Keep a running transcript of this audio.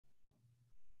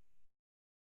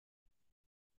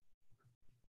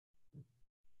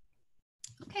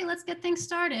Okay, let's get things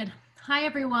started. Hi,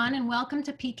 everyone, and welcome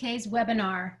to PK's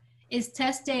webinar, Is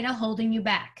Test Data Holding You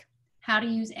Back? How to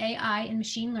Use AI and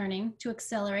Machine Learning to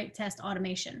Accelerate Test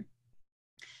Automation.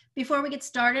 Before we get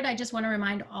started, I just want to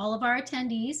remind all of our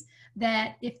attendees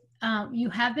that if you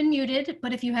have been muted,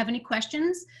 but if you have any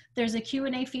questions, there's a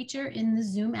Q&A feature in the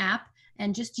Zoom app,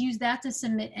 and just use that to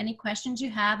submit any questions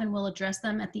you have, and we'll address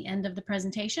them at the end of the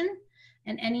presentation.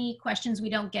 And any questions we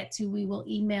don't get to, we will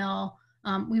email.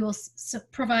 We will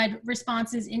provide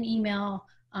responses in email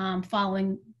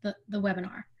following the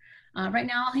webinar. Right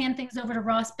now, I'll hand things over to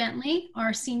Ross Bentley,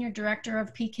 our Senior Director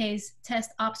of PK's Test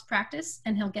Ops Practice,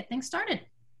 and he'll get things started.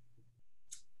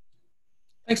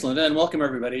 Thanks, Linda, and welcome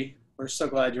everybody. We're so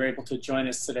glad you're able to join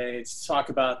us today to talk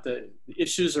about the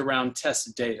issues around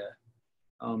test data.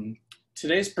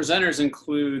 Today's presenters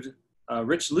include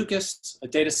Rich Lucas, a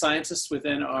data scientist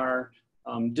within our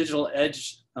Digital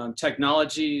Edge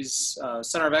Technologies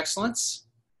Center of Excellence,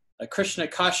 Krishna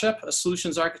Kashyap, a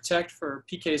solutions architect for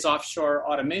PK's offshore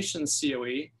automation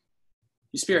COE.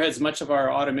 He spearheads much of our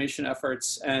automation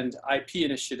efforts and IP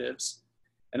initiatives.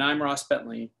 And I'm Ross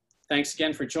Bentley. Thanks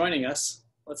again for joining us.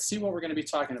 Let's see what we're going to be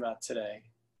talking about today.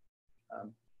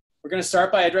 We're going to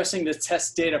start by addressing the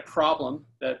test data problem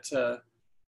that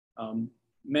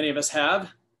many of us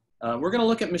have. We're going to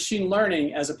look at machine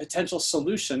learning as a potential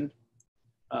solution.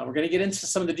 We're going to get into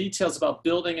some of the details about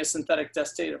building a synthetic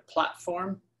test data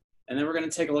platform, and then we're going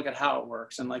to take a look at how it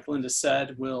works. And like Linda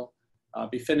said, we'll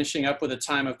be finishing up with a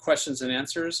time of questions and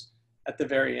answers at the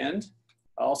very end.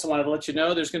 I also wanted to let you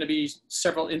know there's going to be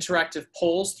several interactive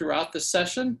polls throughout the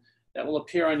session that will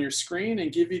appear on your screen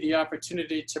and give you the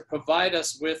opportunity to provide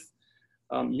us with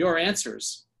your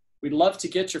answers. We'd love to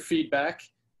get your feedback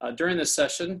during this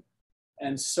session.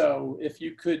 And so if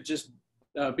you could just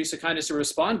be so kind as to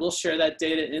respond, we'll share that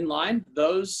data in line.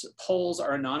 Those polls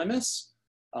are anonymous.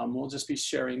 We'll just be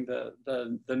sharing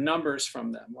the numbers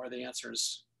from them where the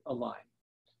answers align.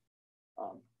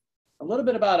 A little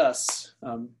bit about us.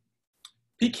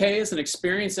 PK is an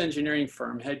experienced engineering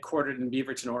firm headquartered in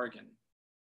Beaverton, Oregon.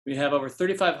 We have over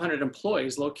 3,500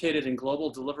 employees located in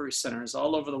global delivery centers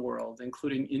all over the world,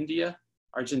 including India,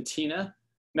 Argentina,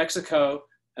 Mexico,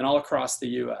 and all across the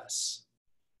US.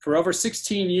 For over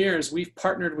 16 years, we've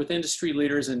partnered with industry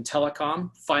leaders in telecom,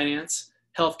 finance,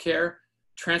 healthcare,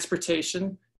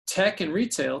 transportation, tech, and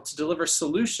retail to deliver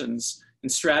solutions in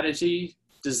strategy,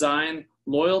 design,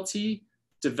 loyalty,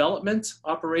 development,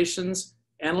 operations,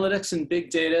 analytics and big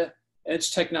data,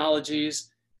 edge technologies,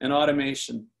 and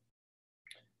automation.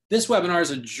 This webinar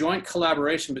is a joint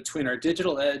collaboration between our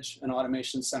Digital Edge and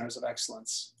Automation Centers of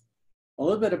Excellence. A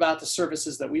little bit about the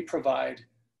services that we provide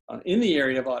in the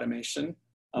area of automation.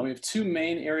 We have two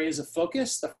main areas of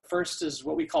focus. The first is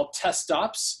what we call test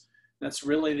ops. That's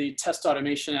really the test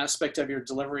automation aspect of your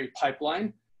delivery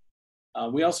pipeline.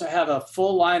 We also have a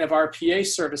full line of RPA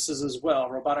services as well,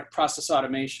 robotic process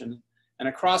automation. And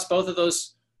across both of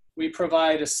those, we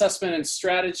provide assessment and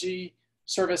strategy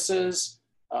services,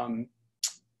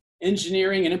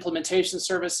 engineering and implementation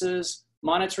services,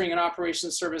 monitoring and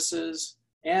operations services,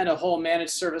 and a whole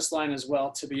managed service line as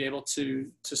well to be able to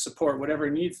support whatever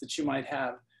needs that you might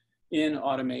have in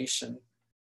automation.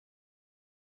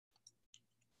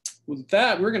 With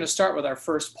that, we're going to start with our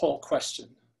first poll question.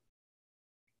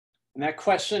 And that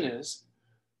question is,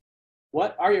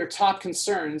 what are your top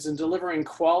concerns in delivering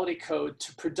quality code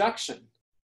to production?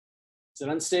 Is it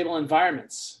unstable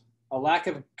environments, a lack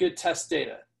of good test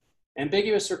data,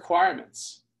 ambiguous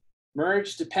requirements,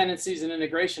 merge dependencies and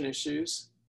integration issues,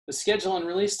 the schedule and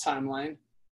release timeline,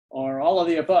 or all of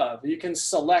the above? You can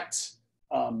select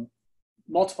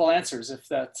multiple answers if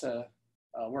that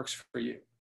works for you.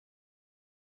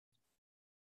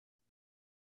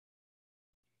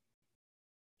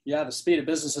 Yeah, the speed of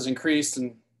business has increased,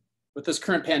 and with this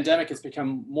current pandemic, it's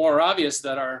become more obvious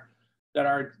that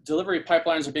our delivery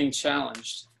pipelines are being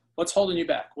challenged. What's holding you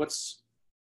back? What's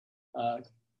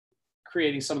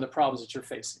creating some of the problems that you're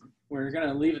facing? We're going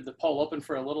to leave the poll open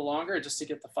for a little longer just to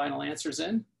get the final answers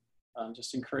in.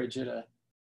 Just encourage you to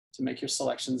make your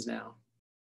selections now.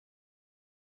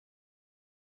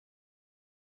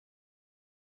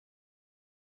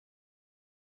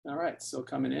 All right, still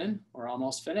coming in. We're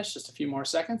almost finished, just a few more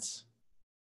seconds.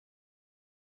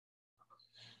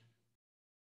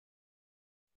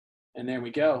 And there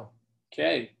we go.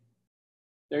 Okay,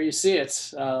 there you see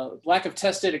it. Lack of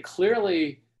test data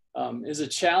clearly is a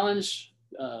challenge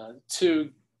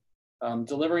to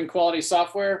delivering quality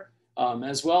software.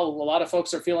 As well, a lot of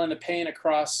folks are feeling the pain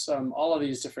across all of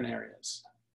these different areas.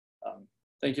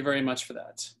 Thank you very much for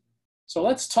that. So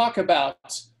let's talk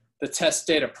about the test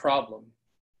data problem.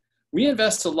 We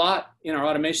invest a lot in our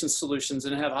automation solutions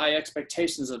and have high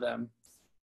expectations of them.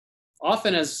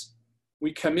 Often as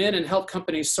we come in and help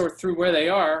companies sort through where they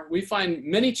are, we find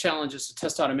many challenges to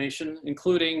test automation,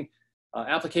 including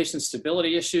application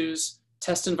stability issues,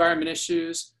 test environment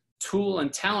issues, tool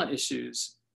and talent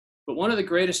issues. But one of the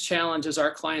greatest challenges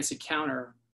our clients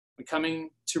encounter when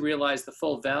coming to realize the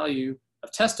full value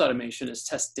of test automation is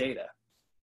test data.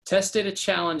 Test data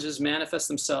challenges manifest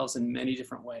themselves in many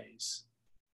different ways.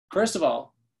 First of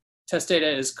all, test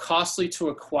data is costly to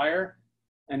acquire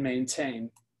and maintain.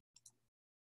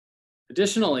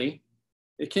 Additionally,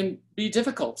 it can be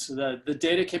difficult. The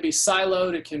data can be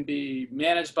siloed, it can be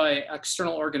managed by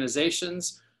external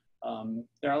organizations.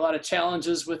 There are a lot of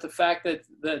challenges with the fact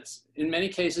that in many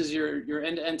cases your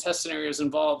end-to-end test scenarios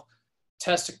involve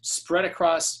tests spread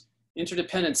across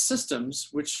interdependent systems,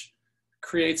 which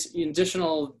creates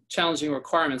additional challenging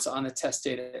requirements on the test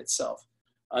data itself.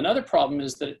 Another problem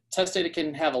is that test data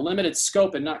can have a limited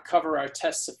scope and not cover our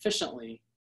tests sufficiently.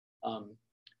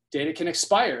 Data can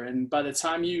expire, and by the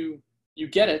time you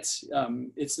get it,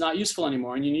 it's not useful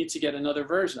anymore, and you need to get another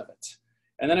version of it.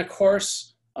 And then, of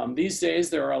course, these days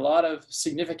there are a lot of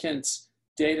significant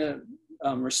data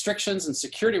restrictions and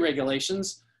security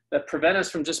regulations that prevent us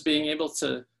from just being able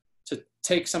to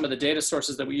take some of the data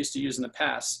sources that we used to use in the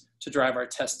past to drive our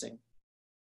testing.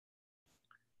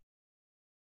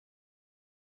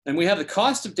 And we have the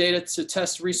cost of data to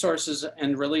test resources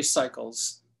and release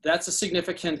cycles. That's a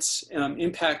significant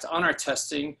impact on our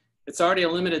testing. It's already a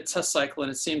limited test cycle,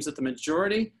 and it seems that the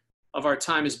majority of our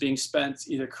time is being spent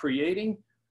either creating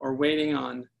or waiting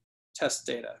on test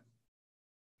data.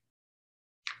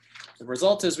 The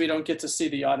result is we don't get to see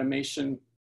the automation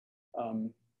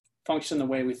function the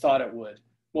way we thought it would.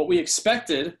 What we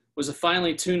expected was a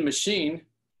finely tuned machine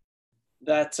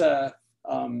that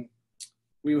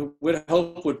we would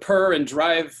hope would purr and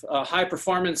drive high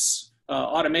performance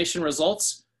automation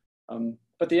results.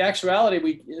 But the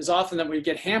actuality is often that we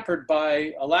get hampered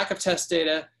by a lack of test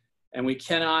data, and we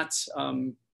cannot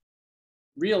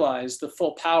realize the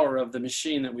full power of the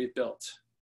machine that we've built.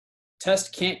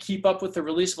 Test can't keep up with the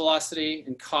release velocity,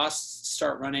 and costs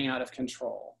start running out of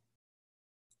control.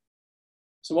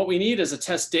 So what we need is a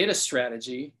test data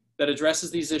strategy that addresses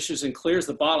these issues and clears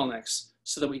the bottlenecks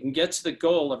so that we can get to the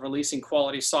goal of releasing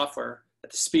quality software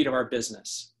at the speed of our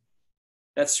business.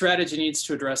 That strategy needs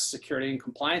to address security and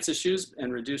compliance issues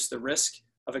and reduce the risk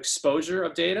of exposure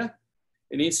of data.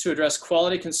 It needs to address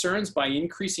quality concerns by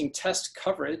increasing test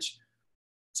coverage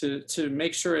to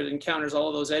make sure it encounters all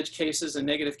of those edge cases and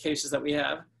negative cases that we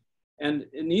have. And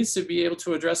it needs to be able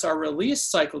to address our release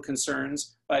cycle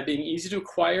concerns by being easy to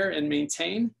acquire and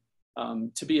maintain,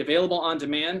 to be available on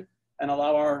demand, and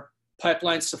allow our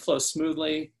pipelines to flow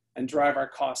smoothly and drive our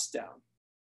costs down.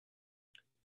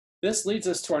 This leads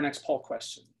us to our next poll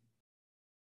question.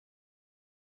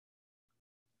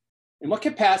 In what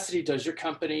capacity does your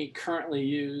company currently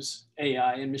use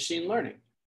AI and machine learning?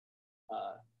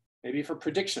 Maybe for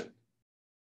prediction,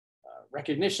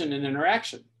 recognition and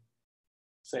interaction,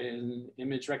 say in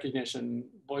image recognition,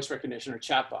 voice recognition, or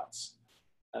chatbots.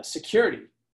 Security,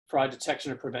 fraud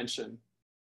detection or prevention,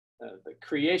 the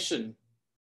creation,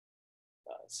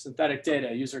 synthetic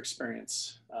data, user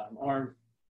experience, or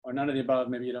none of the above,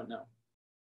 maybe you don't know.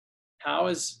 How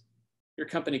is your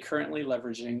company currently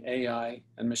leveraging AI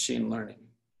and machine learning?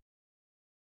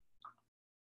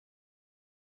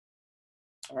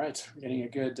 All right, we're getting a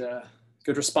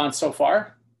good response so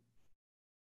far.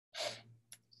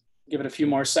 Give it a few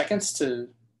more seconds to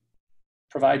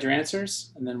provide your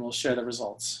answers, and then we'll share the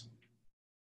results.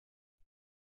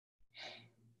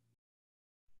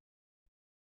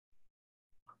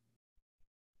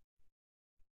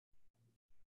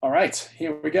 All right,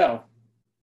 here we go.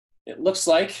 It looks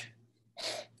like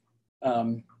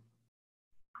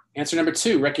answer number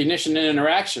 2, recognition and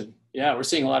interaction. Yeah, we're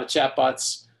seeing a lot of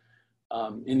chatbots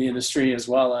in the industry, as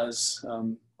well as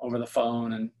over the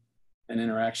phone and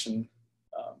interaction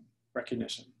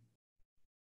recognition.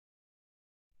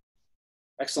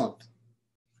 Excellent.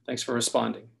 Thanks for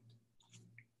responding.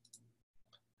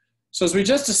 So as we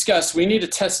just discussed, we need a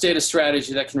test data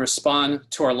strategy that can respond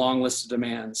to our long list of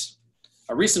demands.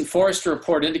 A recent Forrester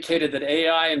report indicated that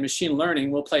AI and machine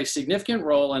learning will play a significant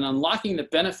role in unlocking the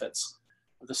benefits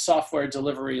of the software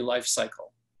delivery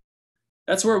lifecycle.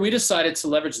 That's where we decided to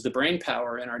leverage the brain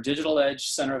power in our Digital Edge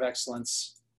Center of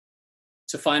Excellence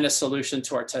to find a solution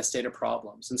to our test data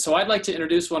problems. And so I'd like to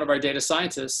introduce one of our data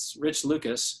scientists, Rich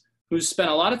Lucas, who's spent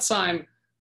a lot of time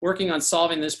working on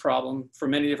solving this problem for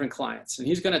many different clients. And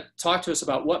he's going to talk to us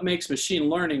about what makes machine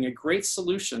learning a great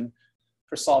solution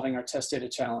for solving our test data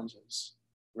challenges.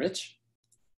 Rich?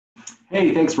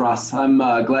 Hey, thanks, Ross. I'm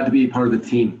glad to be part of the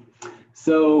team.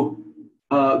 So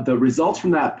the results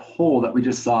from that poll that we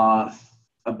just saw,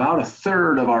 about a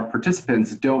third of our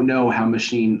participants don't know how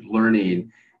machine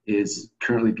learning is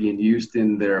currently being used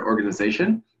in their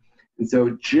organization. And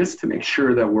so just to make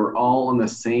sure that we're all on the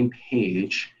same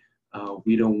page,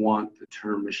 we don't want the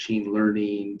term machine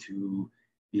learning to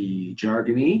be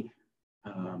jargony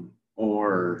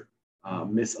or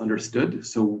misunderstood.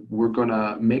 So we're going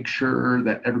to make sure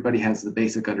that everybody has the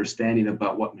basic understanding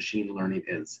about what machine learning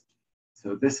is.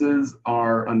 So this is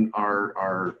our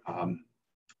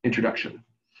introduction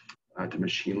to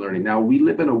machine learning. Now, we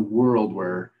live in a world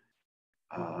where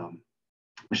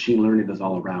machine learning is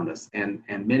all around us, and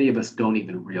many of us don't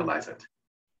even realize it.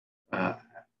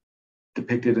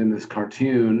 Depicted in this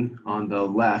cartoon on the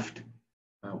left,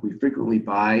 we frequently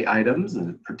buy items,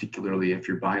 and particularly if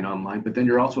you're buying online, but then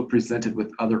you're also presented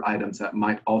with other items that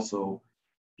might also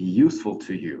be useful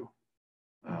to you.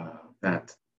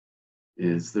 That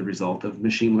is the result of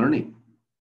machine learning.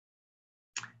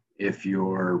 If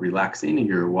you're relaxing and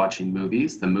you're watching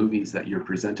movies, the movies that you're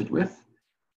presented with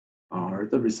are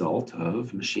the result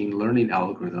of machine learning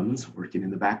algorithms working in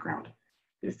the background.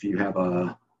 If you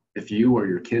or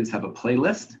your kids have a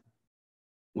playlist,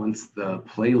 once the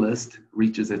playlist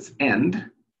reaches its end,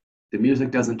 the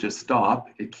music doesn't just stop,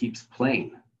 it keeps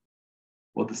playing.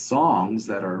 Well, the songs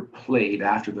that are played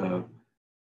after the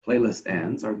playlist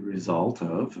ends are the result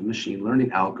of a machine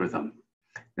learning algorithm.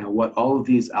 Now, what all of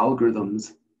these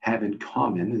algorithms have in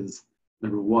common is,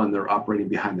 number one, they're operating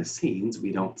behind the scenes.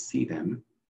 We don't see them.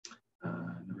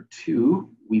 Number two,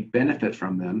 we benefit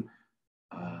from them.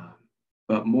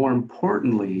 But more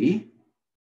importantly,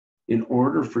 in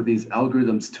order for these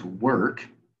algorithms to work,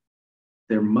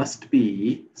 there must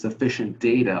be sufficient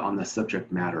data on the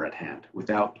subject matter at hand.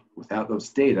 Without those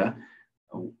data,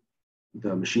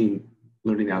 the machine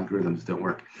learning algorithms don't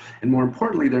work. And more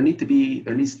importantly, there needs to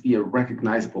be a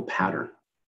recognizable pattern.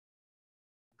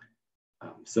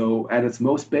 So at its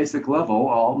most basic level,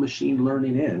 all machine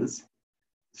learning is,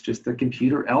 it's just a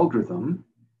computer algorithm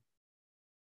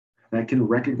that can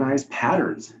recognize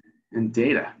patterns in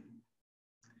data.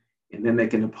 And then they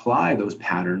can apply those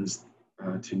patterns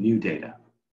to new data.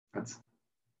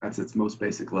 That's its most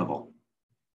basic level.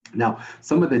 Now,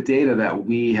 some of the data that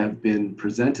we have been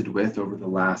presented with over the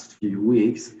last few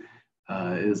weeks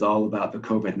is all about the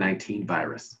COVID-19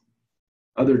 virus.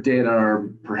 Other data are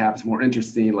perhaps more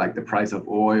interesting, like the price of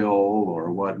oil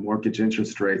or what mortgage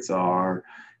interest rates are,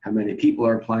 how many people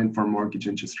are applying for mortgage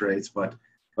interest rates, but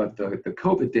the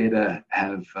COVID data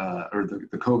or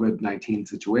the COVID-19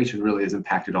 situation really has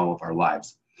impacted all of our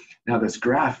lives. Now, this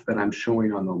graph that I'm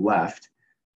showing on the left,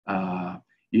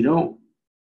 you don't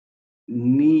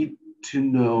need to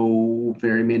know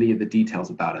very many of the details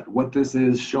about it. What this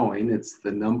is showing, it's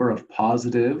the number of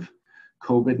positive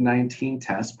COVID-19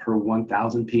 tests per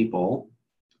 1,000 people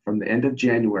from the end of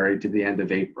January to the end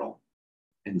of April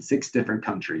in 6 different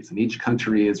countries, and each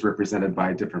country is represented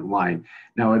by a different line.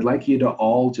 Now, I'd like you to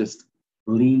all just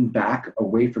lean back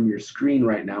away from your screen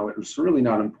right now. It's really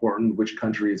not important which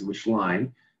country is which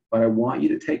line, but I want you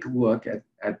to take a look at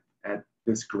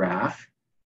this graph,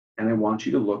 and I want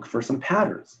you to look for some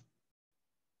patterns.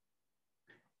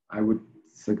 I would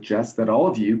suggest that all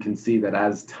of you can see that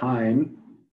as time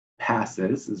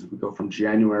passes, as we go from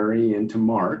January into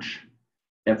March,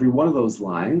 every one of those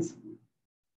lines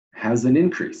has an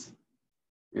increase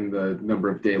in the number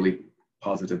of daily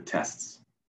positive tests.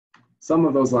 Some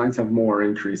of those lines have more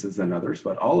increases than others,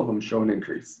 but all of them show an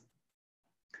increase.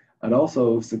 I'd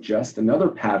also suggest another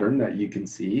pattern that you can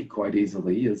see quite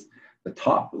easily is the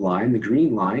top line, the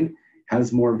green line,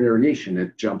 has more variation.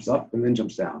 It jumps up and then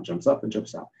jumps down, jumps up and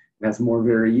jumps down. It has more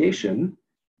variation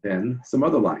than some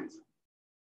other lines.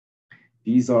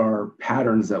 These are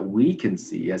patterns that we can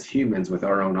see as humans with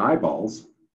our own eyeballs,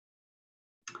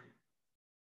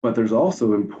 but there's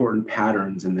also important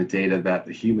patterns in the data that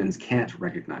the humans can't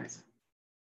recognize.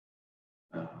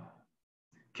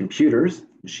 Computers,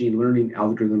 machine learning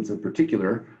algorithms in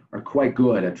particular, are quite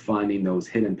good at finding those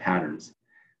hidden patterns,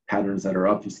 patterns that are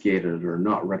obfuscated or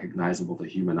not recognizable to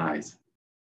human eyes.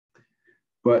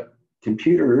 But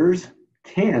computers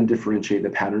can differentiate the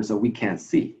patterns that we can't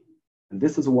see. And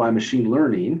this is why machine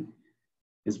learning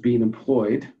is being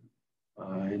employed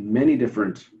in many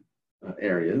different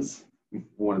areas.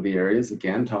 One of the areas,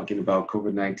 again, talking about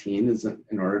COVID-19, is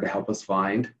in order to help us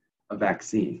find a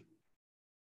vaccine.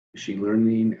 Machine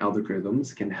learning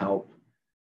algorithms can help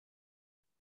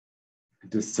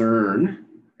discern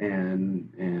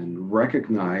and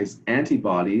recognize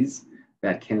antibodies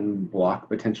that can block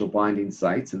potential binding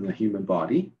sites in the human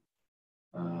body,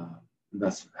 and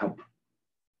thus help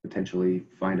potentially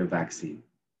find a vaccine.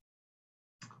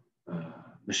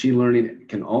 Machine learning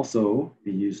can also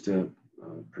be used to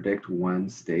predict when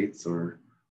states or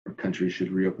countries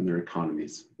should reopen their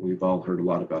economies. We've all heard a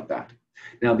lot about that.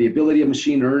 Now, the ability of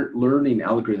machine learning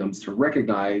algorithms to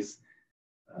recognize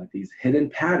these hidden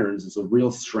patterns is a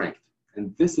real strength.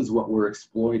 And this is what we're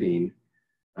exploiting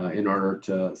in order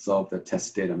to solve the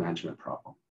test data management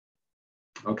problem.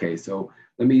 Okay, so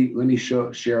let me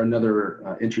share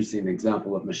another interesting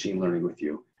example of machine learning with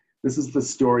you. This is the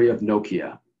story of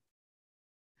Nokia.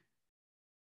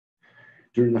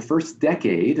 During the first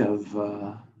decade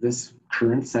of this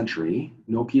current century,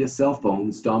 Nokia cell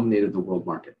phones dominated the world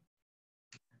market.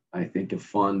 I think a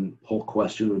fun poll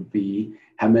question would be,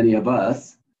 how many of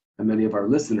us, how many of our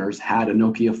listeners had a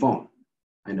Nokia phone?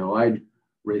 I know I'd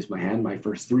raise my hand. My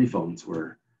first 3 phones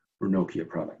were Nokia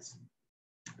products.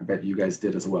 I bet you guys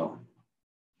did as well.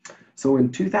 So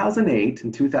in 2008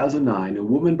 and 2009, a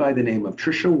woman by the name of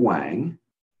Trisha Wang,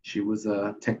 she was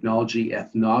a technology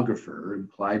ethnographer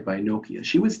employed by Nokia.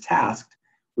 She was tasked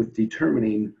with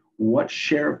determining what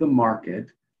share of the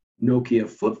market Nokia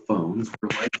flip phones were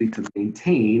likely to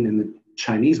maintain in the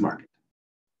Chinese market.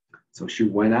 So she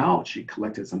went out, she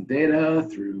collected some data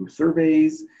through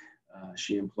surveys,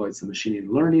 she employed some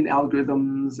machine learning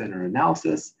algorithms in her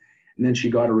analysis, and then she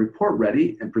got a report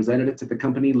ready and presented it to the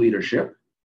company leadership.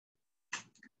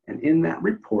 And in that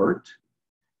report,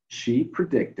 she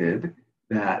predicted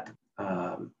that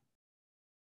the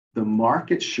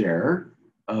market share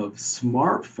of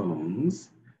smartphones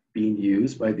being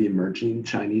used by the emerging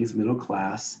Chinese middle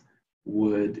class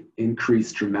would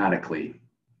increase dramatically.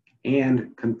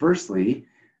 And conversely,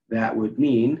 that would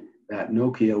mean that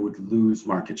Nokia would lose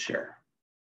market share.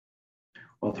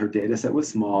 While her data set was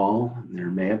small, there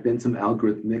may have been some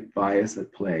algorithmic bias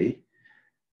at play,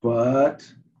 but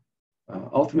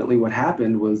ultimately what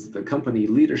happened was the company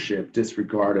leadership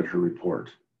disregarded her report.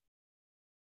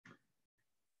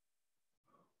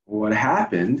 What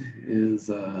happened is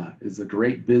a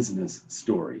great business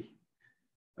story.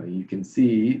 You can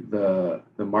see the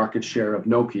market share of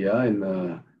Nokia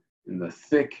in the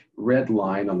thick red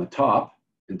line on the top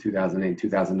in 2008,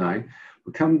 2009.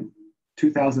 But come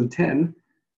 2010,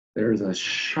 there's a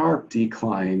sharp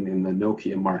decline in the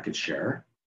Nokia market share.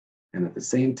 And at the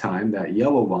same time, that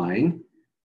yellow line,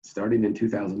 starting in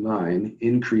 2009,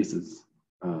 increases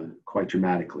quite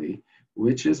dramatically,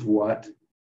 which is what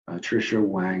Trisha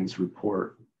Wang's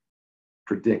report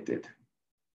predicted.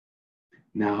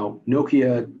 Now,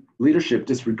 Nokia leadership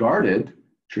disregarded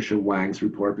Trisha Wang's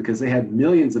report because they had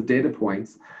millions of data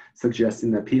points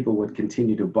suggesting that people would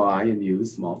continue to buy and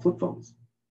use small flip phones.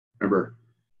 Remember,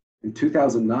 in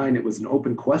 2009, it was an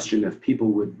open question if people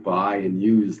would buy and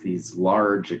use these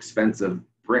large, expensive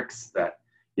bricks that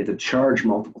you had to charge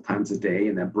multiple times a day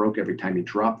and that broke every time you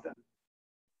dropped them.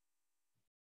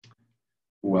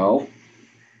 Well,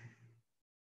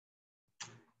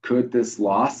 could this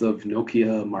loss of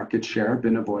Nokia market share have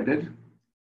been avoided?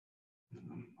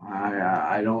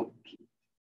 I don't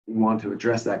want to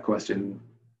address that question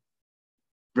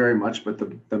very much, but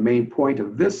the main point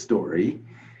of this story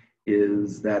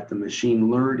is that the machine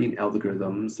learning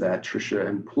algorithms that Trisha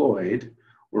employed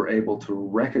were able to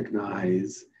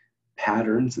recognize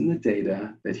patterns in the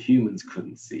data that humans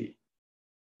couldn't see.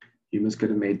 Humans could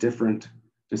have made different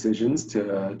decisions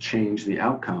to change the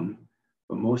outcome,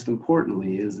 but most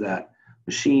importantly is that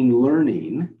machine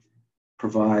learning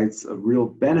provides a real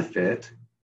benefit,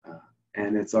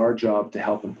 and it's our job to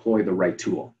help employ the right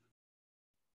tool.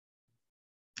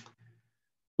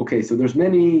 Okay, so there's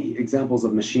many examples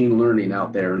of machine learning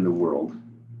out there in the world.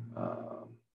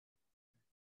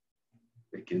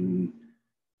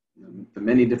 The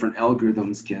many different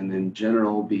algorithms can in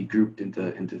general be grouped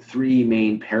into 3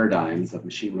 main paradigms of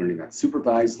machine learning. That's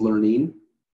supervised learning.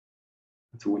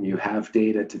 So when you have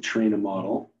data to train a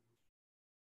model.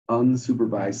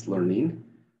 Unsupervised learning.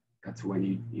 That's when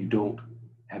you don't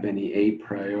have any a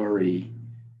priori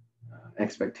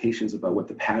expectations about what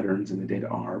the patterns in the data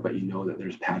are, but you know that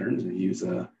there's patterns and you use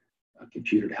a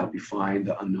computer to help you find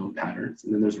the unknown patterns.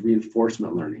 And then there's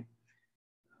reinforcement learning.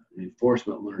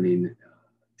 Reinforcement learning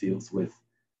deals with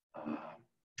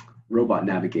robot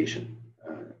navigation,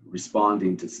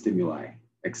 responding to stimuli,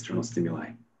 external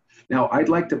stimuli. Now, I'd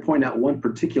like to point out one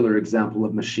particular example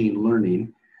of machine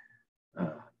learning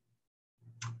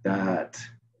that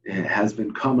has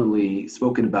been commonly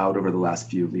spoken about over the last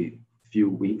few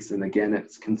weeks, and again,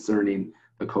 it's concerning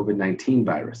the COVID-19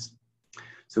 virus.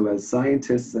 So as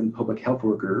scientists and public health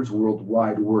workers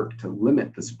worldwide work to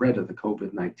limit the spread of the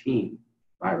COVID-19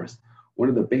 virus, one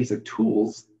of the basic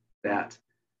tools that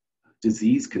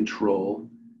disease control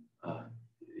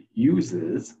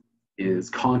uses is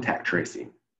contact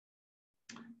tracing.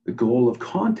 The goal of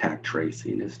contact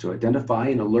tracing is to identify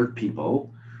and alert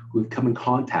people who have come in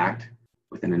contact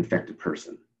with an infected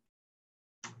person.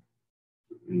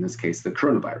 In this case, the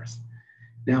coronavirus.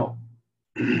 Now,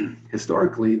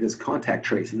 historically, this contact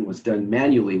tracing was done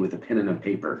manually with a pen and a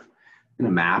paper and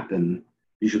a map and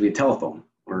usually a telephone,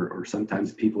 or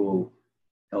sometimes people,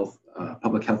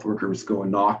 public health workers go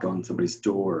and knock on somebody's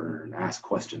door and ask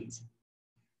questions.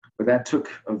 But that took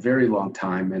a very long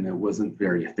time and it wasn't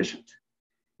very efficient.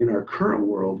 In our current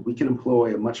world, we can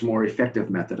employ a much more effective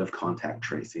method of contact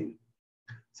tracing.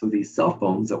 So these cell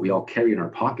phones that we all carry in our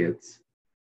pockets,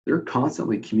 they're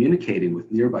constantly communicating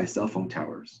with nearby cell phone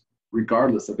towers,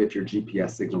 regardless of if your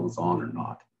GPS signal is on or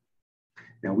not.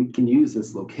 Now we can use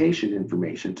this location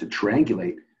information to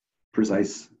triangulate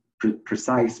precise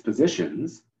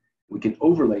positions. We can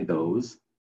overlay those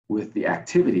with the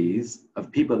activities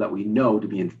of people that we know to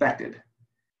be infected.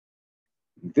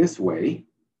 This way,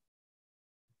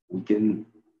 we can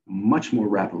much more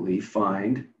rapidly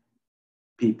find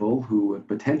people who have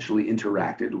potentially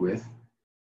interacted with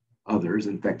others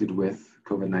infected with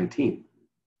COVID-19.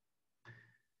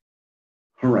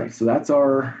 All right, so that's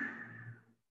our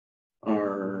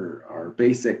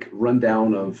basic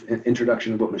rundown of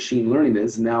introduction of what machine learning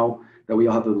is. Now that we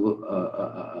all have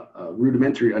a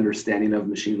rudimentary understanding of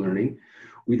machine learning,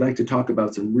 we'd like to talk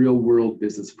about some real world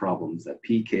business problems that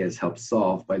PK has helped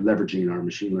solve by leveraging our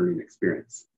machine learning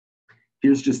experience.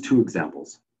 Here's just two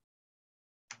examples.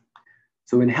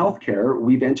 So in healthcare,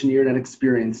 we've engineered an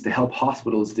experience to help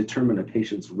hospitals determine a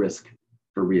patient's risk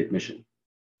for readmission.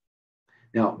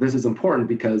 Now, this is important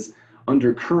because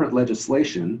under current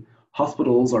legislation,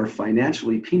 hospitals are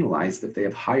financially penalized if they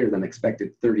have higher than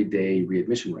expected 30-day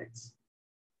readmission rates.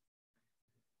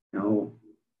 Now,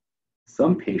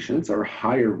 some patients are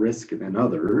higher risk than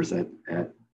others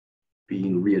at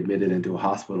being readmitted into a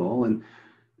hospital. And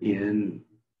in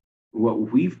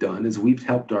what we've done is we've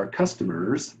helped our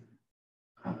customers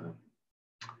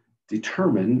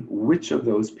determine which of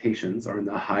those patients are in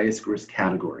the highest risk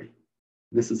category.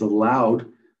 This has allowed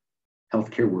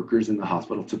healthcare workers in the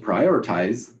hospital to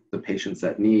prioritize the patients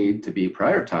that need to be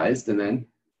prioritized and then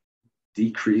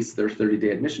decrease their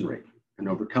 30-day admission rate and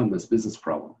overcome this business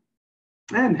problem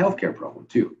and healthcare problem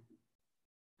too.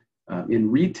 In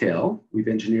retail, we've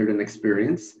engineered an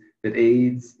experience that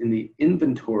aids in the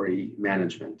inventory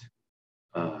management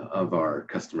of our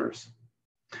customers.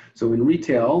 So in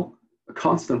retail, a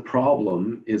constant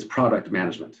problem is product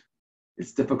management.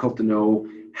 It's difficult to know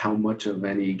how much of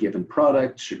any given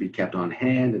product should be kept on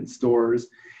hand in stores.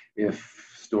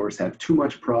 If stores have too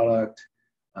much product,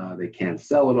 they can't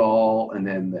sell it all, and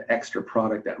then the extra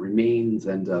product that remains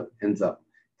ends up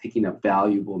taking up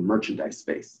valuable merchandise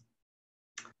space.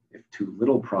 If too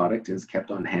little product is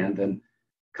kept on hand, then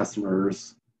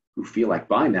customers who feel like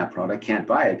buying that product can't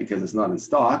buy it because it's not in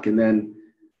stock, and then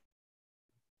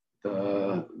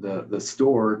the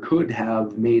store could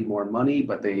have made more money,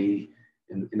 but they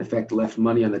in effect left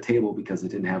money on the table because it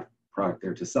didn't have product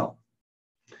there to sell.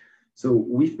 So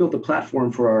we've built a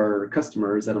platform for our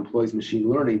customers that employs machine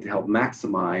learning to help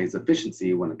maximize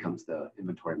efficiency when it comes to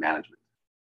inventory management.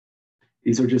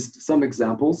 These are just some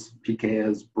examples. PK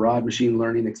has broad machine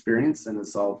learning experience and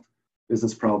has solved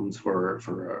business problems for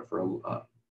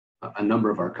a number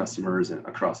of our customers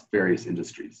across various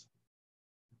industries.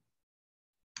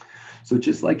 So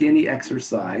just like any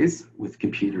exercise with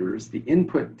computers, the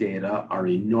input data are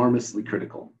enormously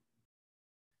critical.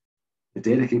 The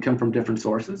data can come from different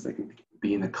sources. They can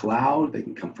be in the cloud, they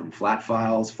can come from flat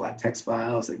files, flat text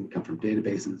files, they can come from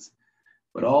databases.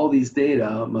 But all these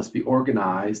data must be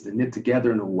organized and knit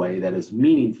together in a way that is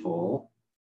meaningful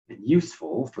and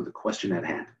useful for the question at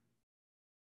hand.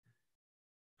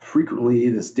 Frequently,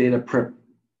 this data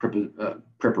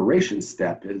preparation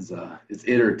step is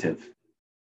iterative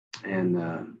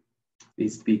and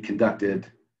needs to be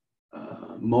conducted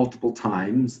multiple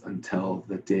times until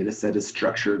the data set is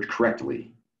structured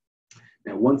correctly.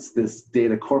 Now, once this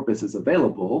data corpus is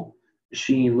available,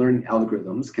 machine learning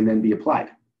algorithms can then be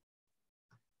applied.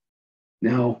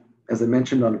 Now, as I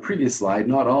mentioned on a previous slide,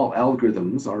 not all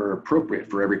algorithms are appropriate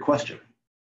for every question.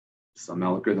 Some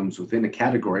algorithms within a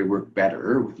category work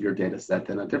better with your data set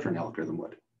than a different algorithm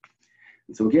would.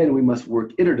 And so again, we must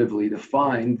work iteratively to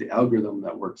find the algorithm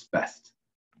that works best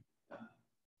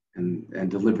and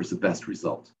delivers the best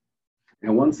result.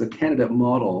 Now, once a candidate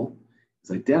model is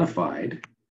identified,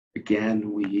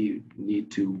 again, we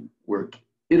need to work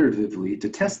iteratively to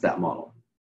test that model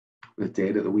with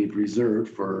data that we've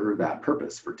reserved for that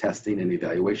purpose, for testing and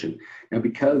evaluation. Now,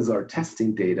 because our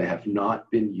testing data have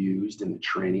not been used in the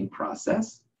training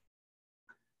process,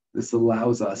 this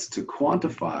allows us to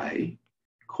quantify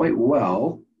quite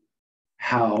well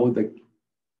how the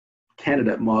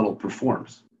candidate model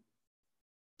performs.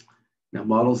 Now,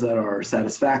 models that are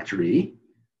satisfactory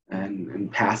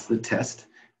and pass the test,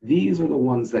 these are the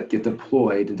ones that get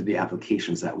deployed into the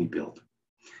applications that we build.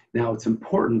 Now, it's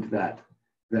important that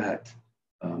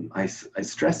I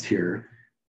stress here,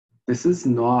 this is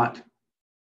not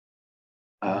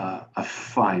a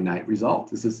finite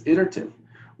result. This is iterative.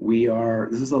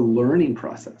 This is a learning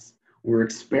process. We're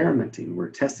experimenting, we're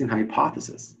testing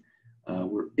hypotheses.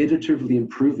 We're iteratively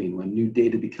improving when new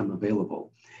data become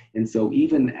available. And so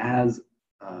even as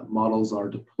models are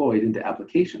deployed into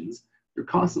applications, they're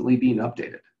constantly being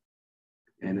updated.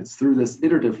 And it's through this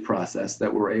iterative process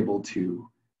that we're able to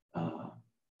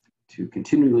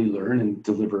continually learn and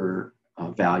deliver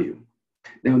value.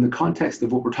 Now, in the context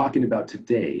of what we're talking about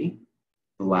today,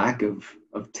 the lack of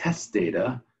test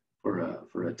data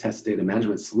for a test data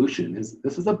management solution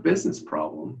this is a business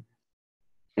problem,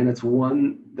 and it's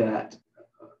one that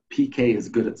PK is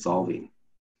good at solving.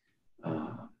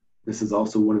 This is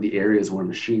also one of the areas where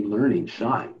machine learning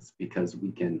shines, because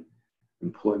we can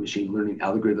employ machine learning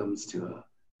algorithms to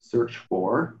search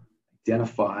for,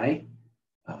 identify,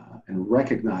 and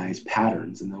recognize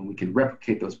patterns, and then we can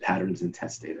replicate those patterns in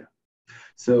test data.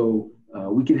 So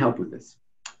we can help with this.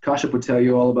 Kashyap will tell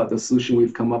you all about the solution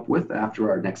we've come up with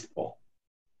after our next poll.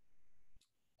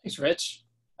 Thanks, Rich.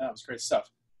 That was great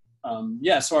stuff.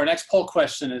 Yeah, so our next poll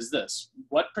question is this.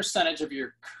 What percentage of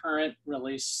your current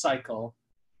release cycle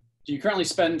do you currently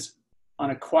spend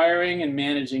on acquiring and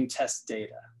managing test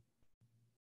data?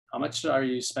 How much are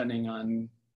you spending on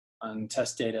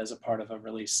test data as a part of a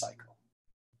release cycle?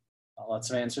 Lots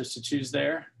of answers to choose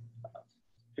there.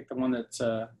 Pick the one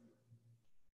that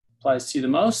applies to you the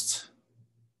most.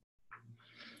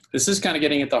 This is kind of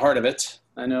getting at the heart of it.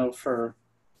 I know for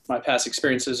my past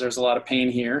experiences, there's a lot of pain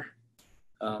here.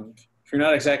 If you're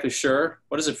not exactly sure,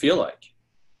 what does it feel like?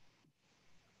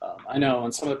 I know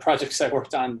on some of the projects I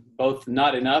worked on, both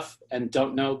not enough and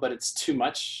don't know, but it's too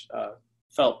much,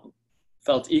 felt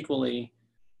equally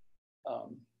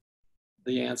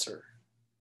the answer.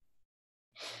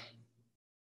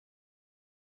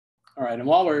 All right, and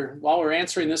while we're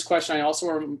answering this question, I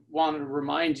also want to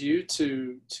remind you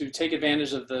to take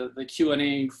advantage of the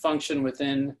Q&A function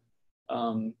within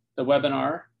the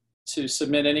webinar to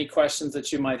submit any questions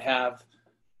that you might have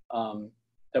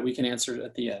that we can answer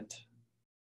at the end.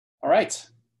 All right,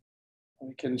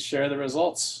 we can share the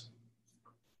results.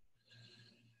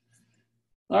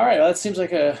 All right, well, that seems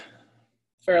like a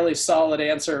fairly solid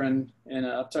answer, and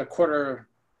up to a quarter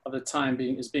of the time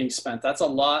is being spent. That's a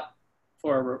lot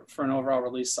for an overall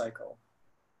release cycle.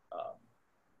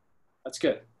 That's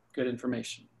good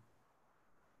information.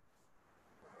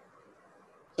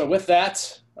 So with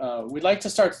that, we'd like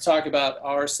to start to talk about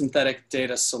our synthetic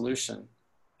data solution.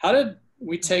 How did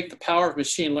we take the power of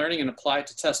machine learning and apply it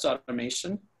to test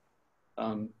automation?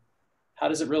 How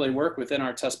does it really work within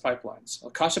our test pipelines?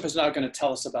 Well, Kashyap is now going to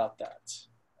tell us about that.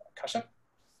 Kashyap?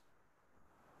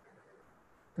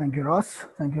 Thank you, Ross.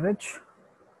 Thank you, Rich.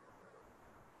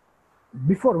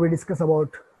 Before we discuss about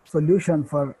solution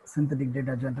for synthetic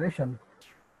data generation,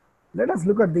 let us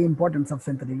look at the importance of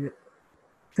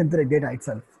synthetic data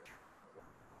itself.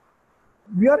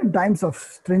 We are in times of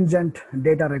stringent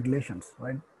data regulations,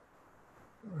 right?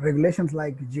 Regulations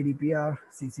like GDPR,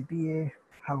 CCPA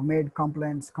have made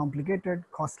compliance complicated,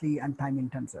 costly, and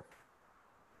time-intensive.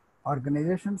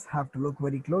 Organizations have to look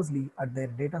very closely at their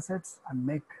data sets and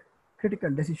make critical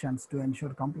decisions to ensure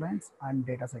compliance and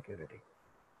data security.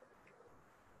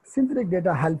 Synthetic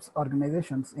data helps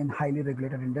organizations in highly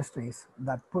regulated industries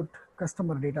that put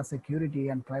customer data security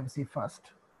and privacy first,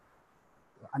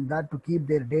 and that to keep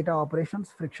their data operations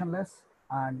frictionless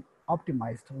and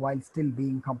optimized while still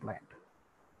being compliant.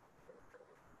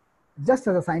 Just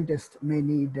as a scientist may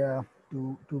need to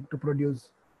produce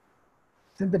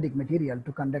synthetic material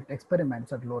to conduct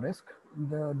experiments at low risk,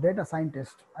 the data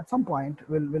scientist at some point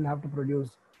will have to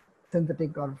produce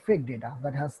synthetic or fake data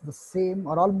that has the same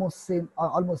or almost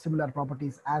similar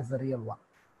properties as the real one.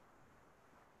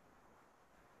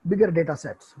 Bigger data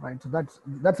sets, right? So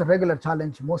that's a regular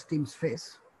challenge most teams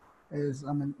face, is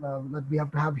that we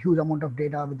have to have huge amount of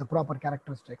data with the proper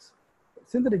characteristics.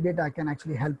 Synthetic data can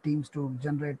actually help teams to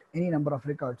generate any number of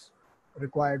records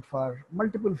required for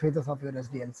multiple phases of your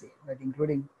SDLC, right?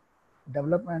 Including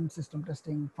development, system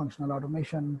testing, functional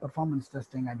automation, performance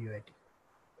testing, and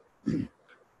UAT.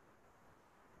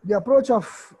 The approach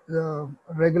of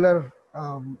regular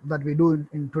that we do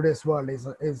in today's world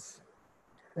is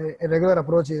a regular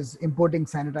approach is importing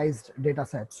sanitized data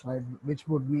sets, right? Which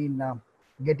would mean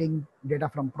getting data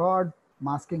from prod,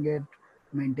 masking it,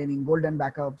 maintaining golden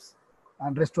backups,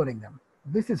 and restoring them.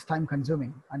 This is time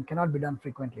consuming and cannot be done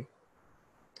frequently.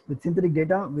 With synthetic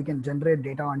data, we can generate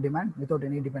data on demand without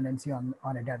any dependency on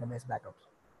a database backups.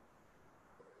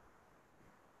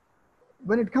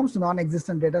 When it comes to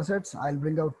non-existent data sets, I'll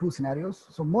bring out two scenarios.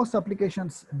 So most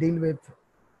applications deal with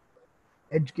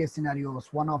edge case scenarios,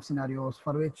 one-off scenarios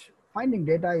for which finding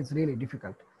data is really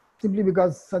difficult, simply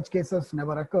because such cases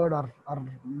never occurred or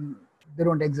they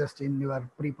don't exist in your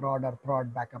pre-prod or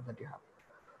prod backup that you have.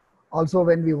 Also,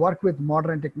 when we work with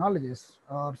modern technologies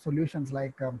or solutions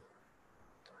like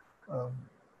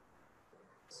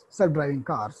self-driving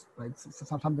cars, right?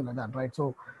 Something like that, right?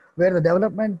 So where the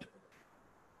development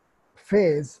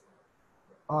phase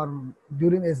or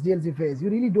during the SDLC phase, you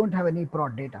really don't have any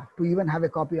prod data to even have a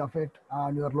copy of it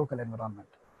on your local environment.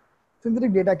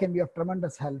 Synthetic data can be of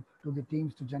tremendous help to the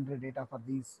teams to generate data for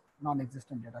these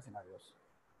non-existent data scenarios.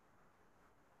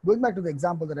 Going back to the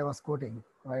example that I was quoting,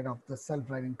 right, of the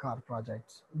self-driving car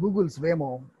projects, Google's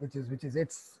Waymo, which is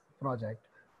its project,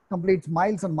 completes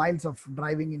miles and miles of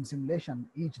driving in simulation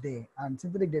each day, and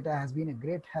synthetic data has been a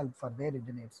great help for their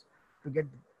engineers to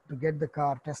get the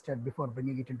car tested before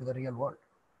bringing it into the real world.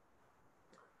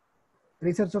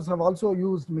 Researchers have also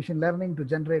used machine learning to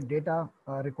generate data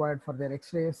required for their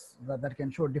X-rays that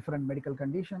can show different medical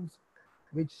conditions,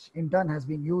 which in turn has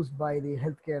been used by the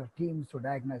healthcare teams to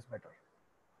diagnose better.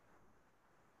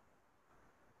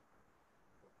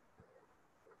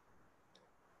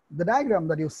 The diagram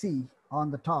that you see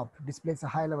on the top displays a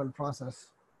high-level process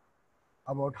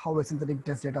about how a synthetic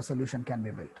test data solution can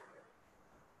be built.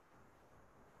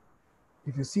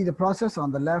 If you see the process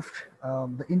on the left,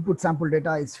 the input sample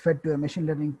data is fed to a machine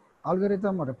learning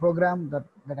algorithm or a program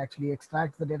that actually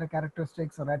extracts the data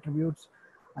characteristics or attributes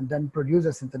and then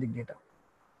produces synthetic data.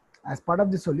 As part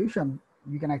of the solution,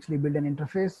 you can actually build an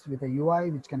interface with a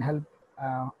UI which can help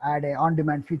add an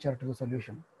on-demand feature to the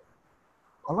solution.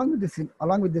 Along with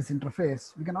this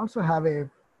interface, we can also have a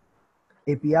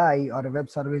API or a web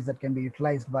service that can be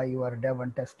utilized by your dev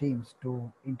and test teams to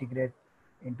integrate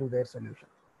into their solution.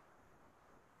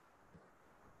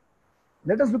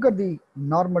 Let us look at the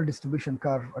normal distribution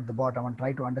curve at the bottom and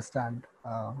try to understand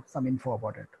some info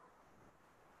about it.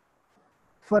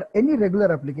 For any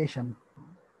regular application,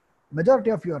 majority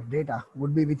of your data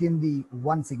would be within the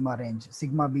 1 sigma range,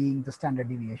 sigma being the standard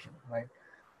deviation, right?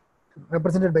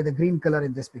 Represented by the green color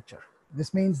in this picture.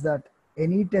 This means that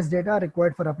any test data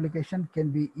required for application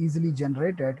can be easily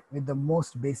generated with the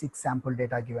most basic sample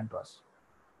data given to us.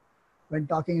 When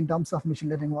talking in terms of machine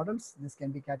learning models, this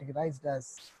can be categorized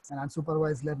as an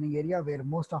unsupervised learning area where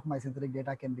most of my synthetic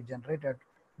data can be generated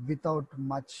without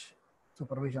much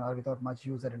supervision or without much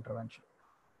user intervention.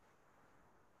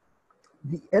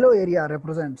 The yellow area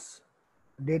represents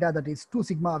data that is 2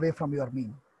 sigma away from your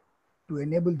mean. To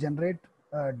enable generate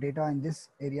data in this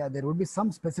area, there would be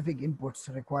some specific inputs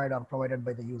required or provided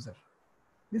by the user.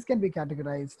 This can be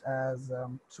categorized as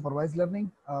supervised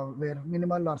learning, where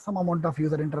minimal or some amount of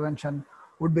user intervention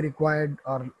would be required,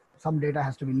 or some data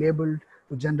has to be labeled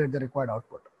to generate the required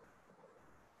output.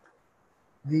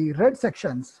 The red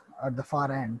sections at the far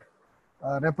end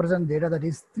represent data that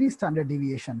is 3 standard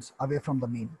deviations away from the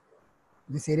mean.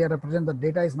 This area represents that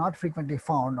data is not frequently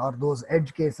found, or those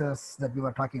edge cases that we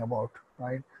were talking about,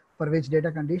 right? For which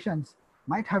data conditions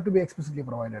might have to be explicitly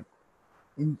provided.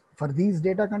 For these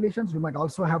data conditions, we might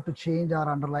also have to change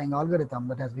our underlying algorithm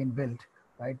that has been built,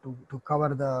 right, to cover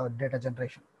the data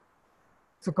generation.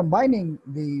 So combining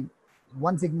the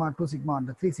 1 sigma, 2 sigma, and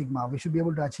the 3 sigma, we should be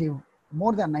able to achieve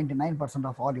more than 99%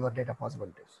 of all your data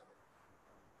possibilities.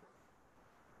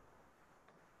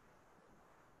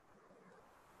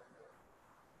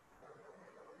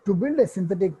 To build a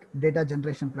synthetic data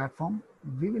generation platform,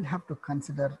 we will have to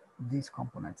consider these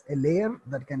components: a layer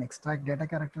that can extract data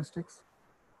characteristics,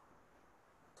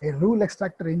 a rule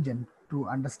extractor engine to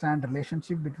understand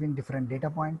relationship between different data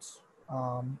points.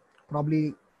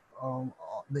 Probably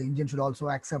the engine should also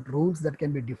accept rules that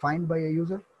can be defined by a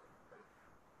user.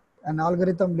 An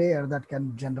algorithm layer that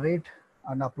can generate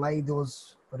and apply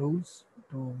those rules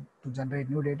to generate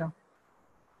new data.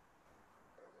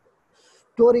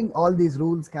 Storing all these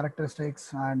rules,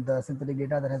 characteristics, and the synthetic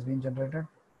data that has been generated,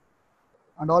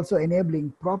 and also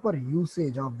enabling proper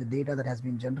usage of the data that has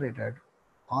been generated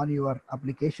on your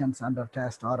applications under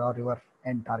test or your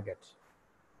end targets.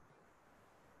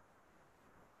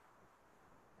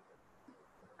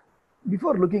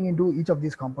 Before looking into each of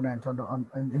these components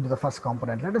into the first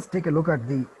component, let us take a look at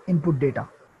the input data.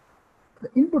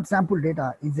 The input sample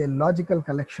data is a logical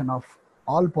collection of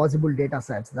all possible data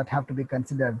sets that have to be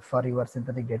considered for your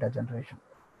synthetic data generation.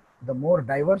 the more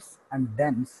diverse and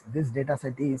dense this data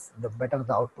set is, the better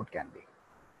the output can be.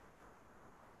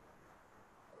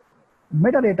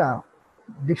 Metadata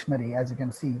dictionary, as you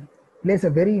can see, plays a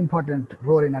very important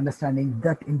role in understanding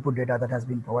that input data that has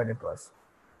been provided to us.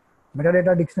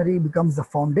 Metadata dictionary becomes the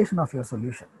foundation of your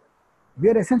solution. We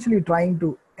are essentially trying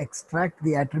to extract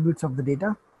the attributes of the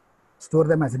data, store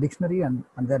them as a dictionary, and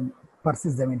then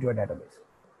persist them into a database.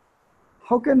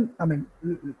 How can,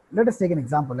 let us take an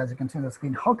example, as you can see on the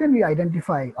screen. How can we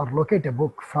identify or locate a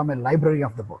book from a library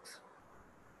of the books?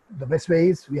 The best way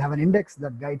is we have an index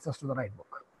that guides us to the right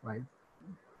book, right?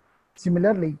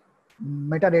 Similarly,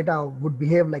 metadata would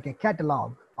behave like a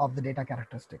catalog of the data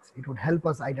characteristics. It would help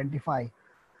us identify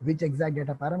which exact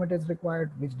data parameter is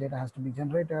required, which data has to be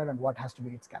generated, and what has to be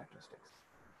its characteristics.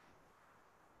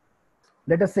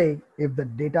 Let us say if the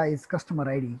data is customer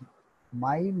ID,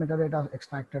 my metadata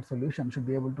extracted solution should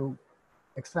be able to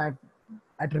extract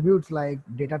attributes like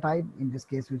data type, in this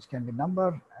case, which can be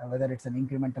number, whether it's an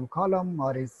incremental column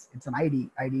or it's an ID,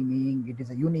 meaning it is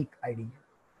a unique ID.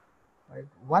 Right?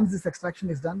 Once this extraction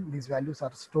is done, these values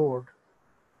are stored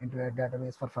into a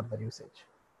database for further usage.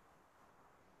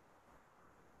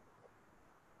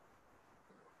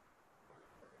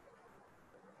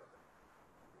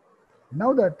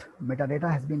 Now that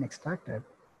metadata has been extracted,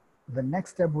 the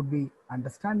next step would be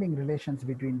understanding relations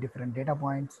between different data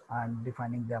points and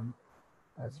defining them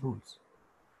as rules.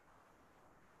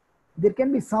 There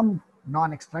can be some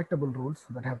non-extractable rules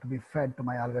that have to be fed to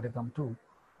my algorithm too,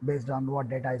 based on what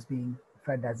data is being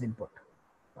fed as input,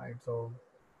 right? So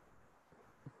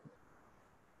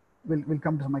we'll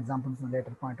come to some examples in a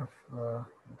later point of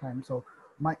time. So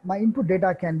my input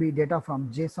data can be data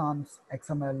from JSONs,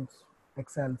 XMLs,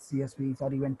 Excel, CSVs,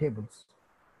 or even tables.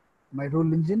 My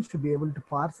rule engine should be able to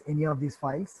parse any of these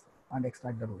files and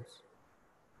extract the rules.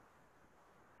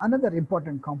 Another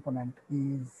important component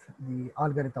is the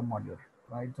algorithm module,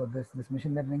 right? So this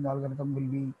machine learning algorithm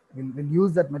will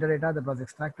use that metadata that was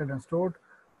extracted and stored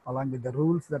along with the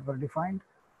rules that were defined.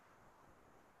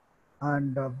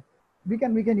 And we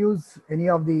can use any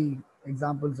of the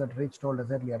examples that Rich told us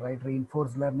earlier, right?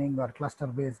 Reinforced learning or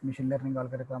cluster-based machine learning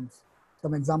algorithms.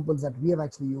 Some examples that we have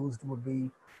actually used would be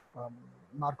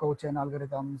Markov chain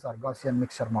algorithms or Gaussian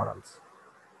mixture models,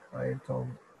 right? So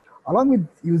along with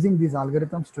using these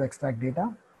algorithms to extract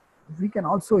data, we can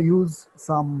also use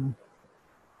some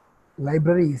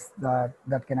libraries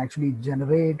that can actually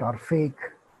generate or fake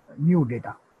new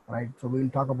data, right? So we'll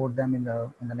talk about them in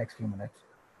the next few minutes.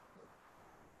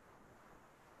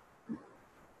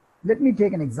 Let me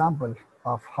take an example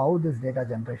of how this data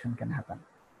generation can happen,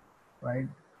 right?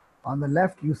 On the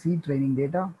left, you see training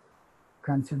data.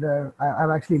 Consider,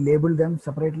 I've actually labeled them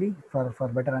separately for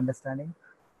better understanding.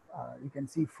 You can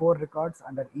see 4 records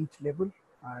under each label,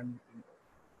 and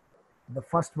the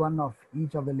first one of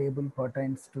each of the label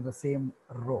pertains to the same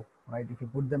row, right? If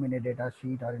you put them in a data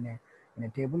sheet or in a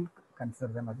table,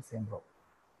 consider them as the same row,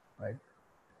 right?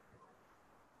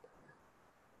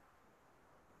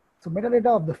 So metadata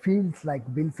of the fields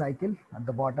like bill cycle at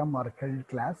the bottom or credit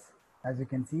class. As you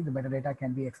can see, the metadata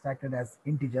can be extracted as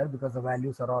integer because the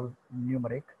values are all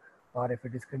numeric, or if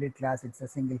it is credit class, it's a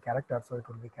single character, so it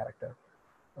will be character.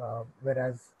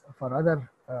 Whereas for other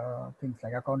things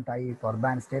like account type or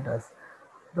band status,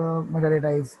 the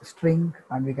metadata is string,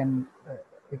 and we can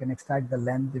extract the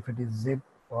length. If it is zip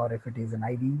or if it is an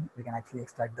ID, we can actually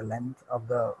extract the length of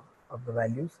the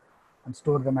values and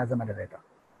store them as a metadata.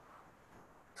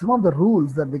 Some of the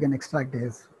rules that we can extract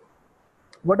is,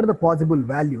 what are the possible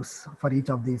values for each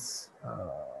of these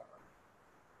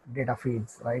data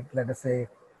fields, right? Let us say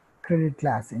credit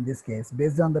class in this case,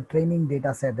 based on the training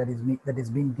data set that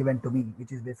is being given to me,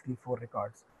 which is basically 4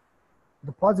 records.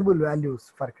 The possible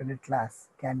values for credit class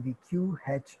can be Q,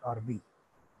 H, or V.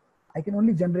 I can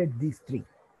only generate these 3,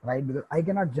 right? Because I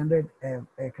cannot generate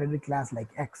a credit class like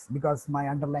X, because my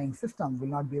underlying system will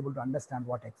not be able to understand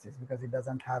what X is, because it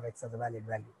doesn't have X as a valid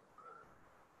value.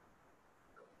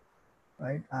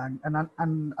 Right, and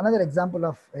another example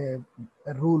of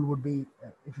a rule would be,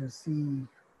 if you see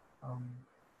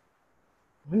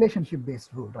relationship-based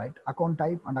rule, right? Account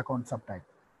type and account subtype.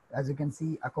 As you can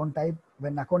see, account type,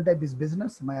 when account type is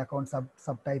business, my account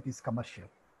subtype is commercial.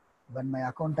 When my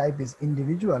account type is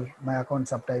individual, my account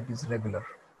subtype is regular,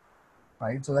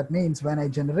 right? So that means when I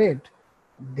generate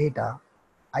data,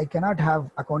 I cannot have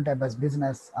account type as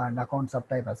business and account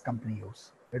subtype as company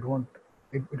use. It will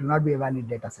not be a valid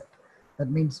data set. That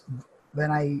means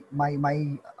when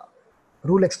my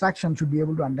rule extraction should be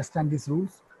able to understand these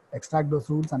rules, extract those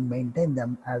rules, and maintain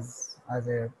them as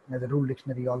a rule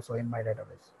dictionary also in my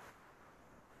database.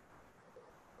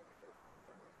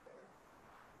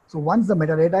 So once the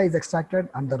metadata is extracted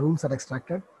and the rules are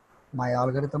extracted, my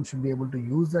algorithm should be able to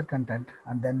use that content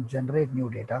and then generate new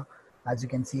data. As you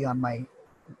can see on my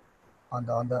on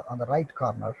the right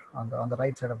corner, on the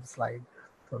right side of the slide.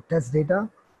 So test data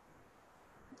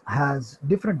has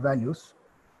different values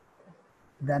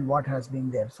than what has been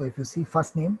there. So if you see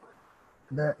first name,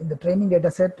 in the training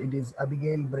data set, it is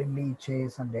Abigail, Brinley,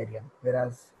 Chase, and Darian,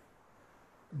 whereas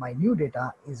my new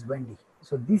data is Wendy.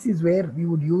 So this is where we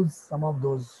would use some of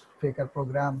those faker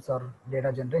programs or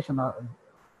data generation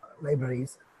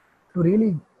libraries to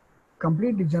really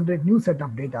completely generate new set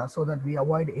of data so that we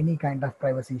avoid any kind of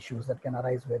privacy issues that can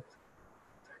arise with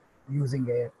using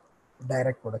a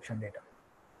direct production data.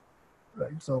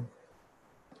 Right. So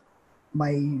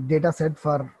my data set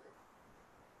for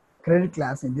credit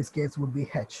class in this case would be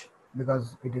H,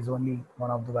 because it is only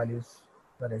one of the values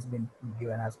that has been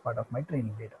given as part of my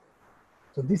training data.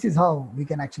 So this is how we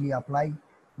can actually apply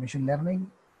machine learning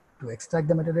to extract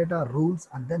the metadata, rules,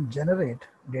 and then generate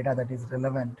data that is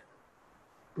relevant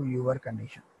to your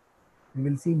condition. We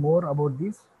will see more about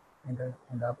this in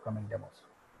the upcoming demos.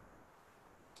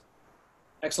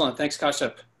 Excellent, thanks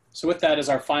Kashyap. So with that is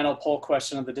our final poll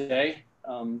question of the day.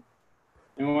 And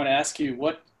we want to ask you,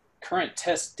 what current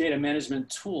test data management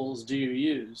tools do you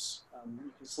use?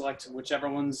 You can select whichever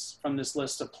ones from this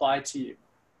list apply to you.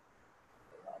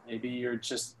 Maybe you're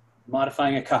just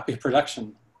modifying a copy of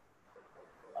production.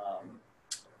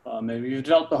 Maybe you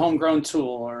developed a homegrown tool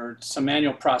or some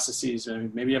manual processes.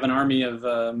 Maybe you have an army of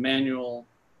manual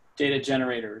data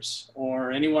generators,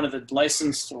 or any one of the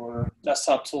licensed or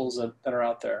desktop tools that are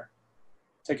out there.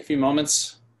 Take a few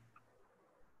moments.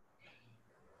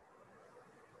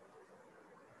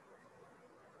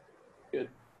 Good.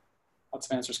 Lots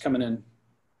of answers coming in.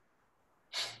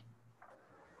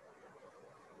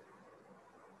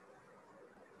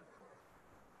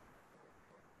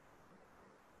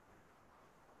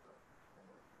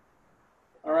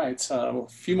 All right, a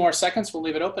few more seconds, we'll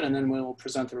leave it open and then we'll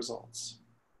present the results.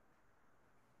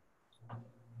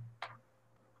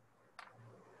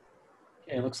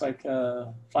 Okay, it looks like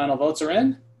final votes are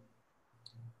in.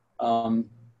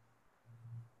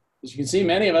 As you can see,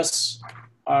 many of us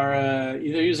are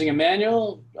either using a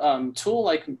manual tool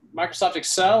like Microsoft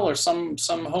Excel or some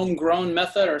homegrown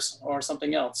method or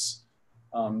something else.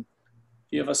 A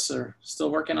few of us are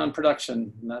still working on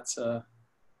production, and that's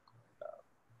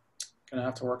gonna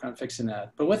have to work on fixing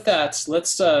that. But with that,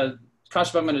 let's,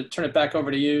 Kashyap, I'm gonna turn it back over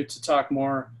to you to talk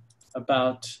more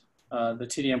about the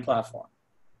TDM platform.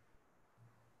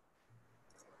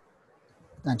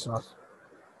 Thanks, Ross.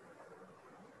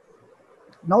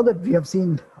 Now that we have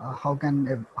seen how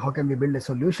can we build a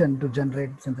solution to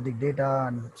generate synthetic data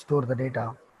and store the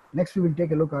data, next we will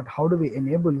take a look at how do we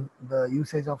enable the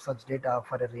usage of such data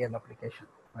for a real application,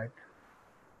 right?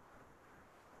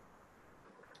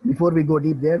 Before we go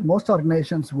deep there, most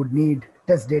organizations would need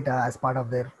test data as part of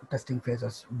their testing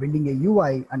phases. Building a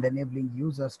UI and enabling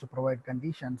users to provide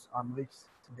conditions on which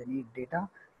they need data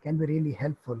can be really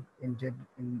helpful in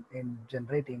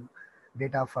generating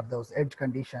data for those edge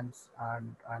conditions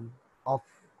and off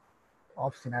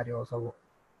scenarios,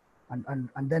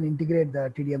 and then integrate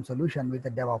the TDM solution with the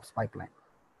DevOps pipeline.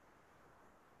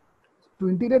 To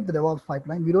integrate the DevOps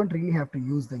pipeline, we don't really have to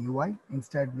use the UI.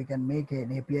 Instead, we can make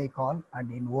an API call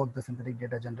and invoke the synthetic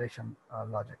data generation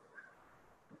logic.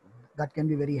 That can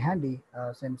be very handy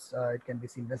since it can be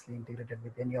seamlessly integrated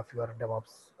with any of your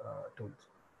DevOps tools.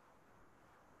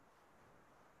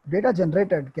 Data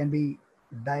generated can be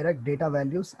direct data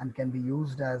values and can be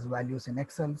used as values in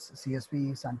Excels,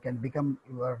 CSVs, and can become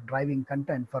your driving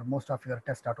content for most of your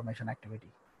test automation activity.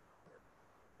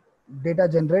 Data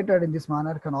generated in this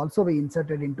manner can also be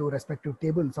inserted into respective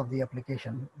tables of the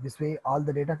application. This way, all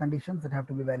the data conditions that have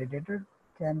to be validated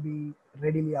can be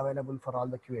readily available for all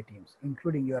the QA teams,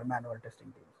 including your manual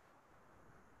testing teams.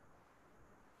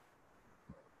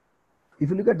 If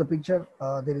you look at the picture,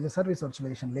 there is a service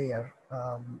virtualization layer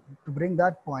to bring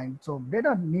that point. So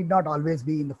data need not always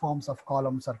be in the forms of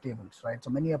columns or tables, right? So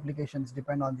many applications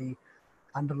depend on the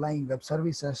underlying web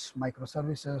services,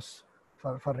 microservices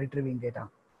for retrieving data.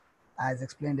 As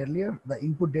explained earlier, the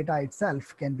input data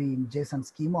itself can be in JSON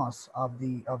schemas of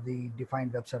the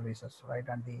defined web services, right?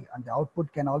 And the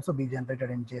output can also be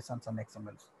generated in JSONs and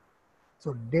XMLs.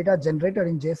 So data generated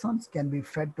in JSONs can be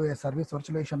fed to a service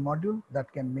virtualization module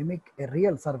that can mimic a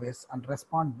real service and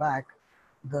respond back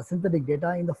the synthetic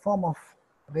data in the form of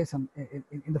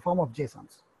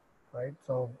JSONs, right?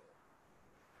 So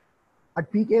at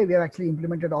PK, we have actually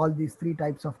implemented all these three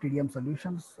types of TDM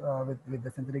solutions with the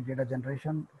synthetic data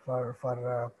generation for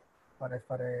a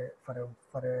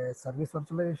service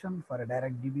virtualization, for a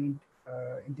direct DB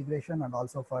integration and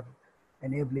also for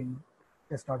enabling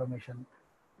test automation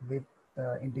with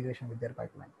integration with their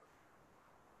pipeline.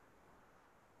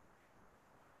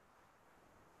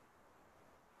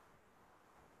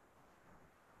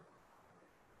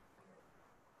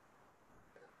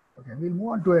 Okay, we'll move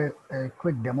on to a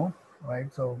quick demo,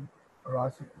 right? So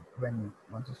Ross,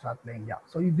 once you start playing, yeah.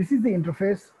 So this is the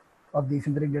interface of the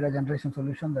synthetic data generation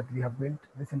solution that we have built.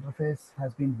 This interface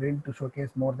has been built to showcase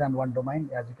more than one domain.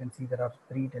 As you can see, there are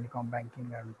 3: telecom,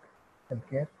 banking, and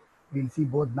healthcare. We'll see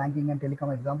both banking and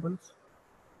telecom examples.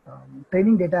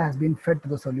 Training data has been fed to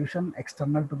the solution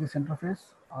external to this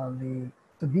interface.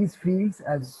 So these fields,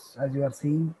 as you are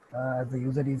seeing, as the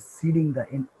user is seeding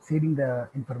the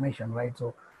information, right?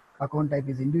 So account type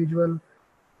is individual,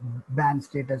 ban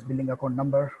status, billing account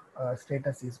number,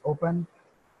 status is open.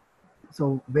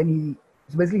 So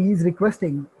basically he's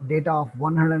requesting data of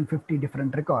 150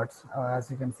 different records,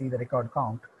 as you can see the record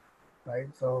count, right?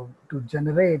 So to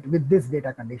generate with this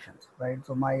data conditions, right?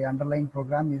 So my underlying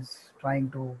program is trying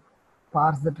to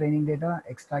parse the training data,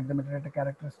 extract the metadata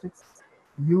characteristics,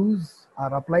 use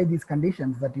or apply these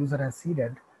conditions that user has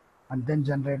seeded, and then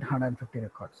generate 150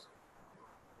 records.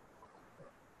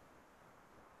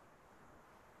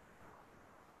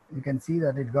 You can see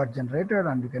that it got generated,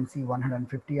 and you can see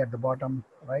 150 at the bottom,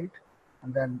 right?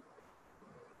 And then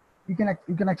you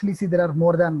can actually see there are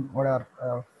more than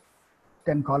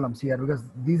 10 columns here, because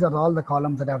these are all the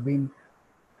columns that have been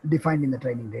defined in the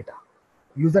training data.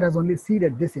 User has only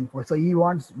seeded this info, so he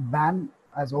wants ban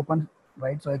as open,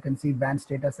 right? So I can see ban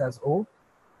status as O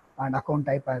and account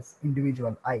type as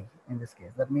individual I in this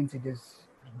case. That means it is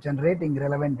generating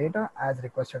relevant data as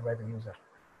requested by the user.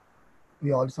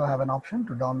 We also have an option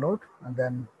to download and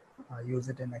then use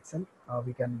it in Excel.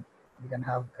 We can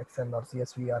have Excel or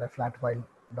CSV or a flat file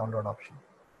download option.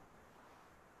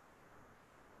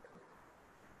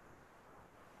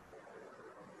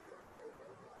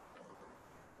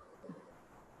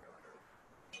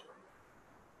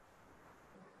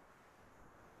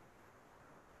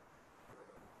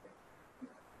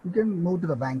 You can move to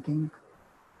the banking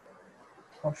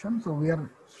option. So we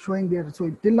are showing there. So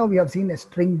till now we have seen a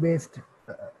string-based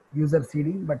user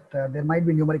seeding, but there might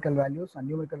be numerical values, and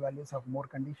numerical values have more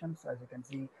conditions. As you can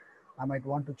see, I might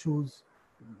want to choose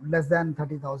less than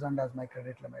 30,000 as my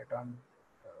credit limit, and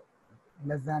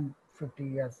less than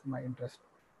 50 as my interest,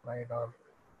 right? Or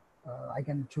I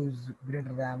can choose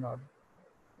greater than, or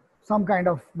some kind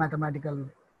of mathematical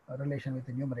relation with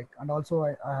the numeric. And also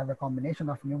I have a combination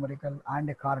of numerical and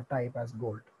a card type as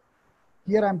gold.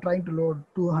 Here I'm trying to load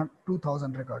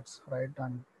 2,000 records, right?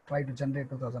 And try to generate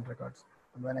 2,000 records.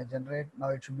 And when I generate, now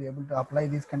it should be able to apply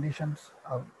these conditions,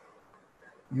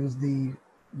 use the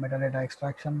metadata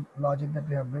extraction logic that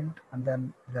we have built, and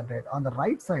then generate. On the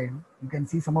right side, you can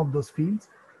see some of those fields.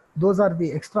 Those are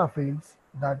the extra fields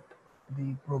that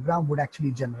the program would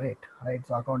actually generate, right?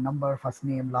 So account number, first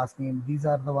name, last name, these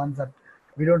are the ones that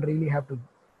we don't really have to,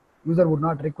 user would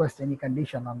not request any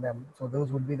condition on them. So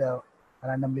those would be the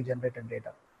randomly generated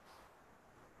data.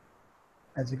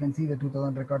 As you can see, the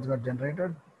 2,000 records got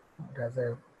generated. It has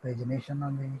a pagination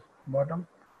on the bottom.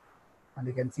 And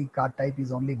you can see card type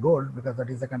is only gold because that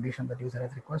is the condition that user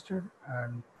has requested,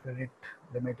 and credit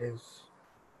limit is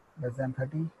less than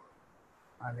 30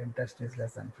 and interest is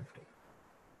less than 50.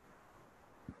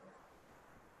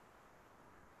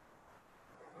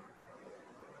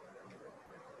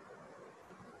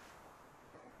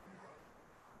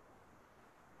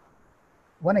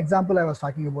 One example I was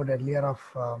talking about earlier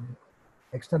of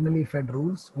externally fed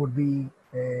rules would be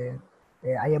a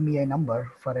IMEI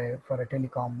number for a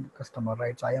telecom customer,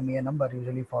 right? So IMEI number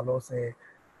usually follows a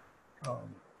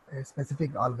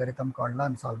specific algorithm called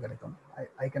Luntz algorithm.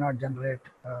 I cannot generate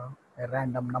a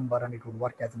random number and it would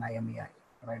work as an IMEI,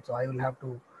 right? So I will have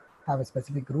to have a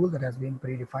specific rule that has been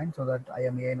predefined so that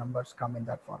IMEI numbers come in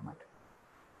that format.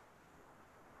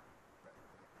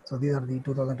 So these are the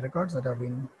 2,000 records that have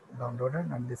been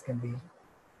downloaded, and this can be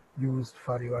used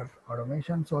for your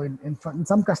automation. So in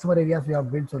some customer areas, we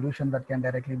have built solution that can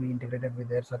directly be integrated with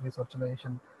their service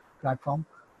virtualization platform,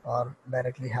 or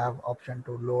directly have option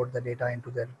to load the data into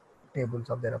their tables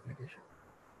of their application.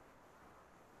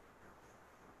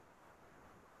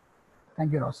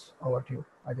 Thank you, Ross. Over to you.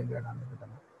 I think we are done with the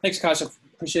demo. Thanks, Kashyap.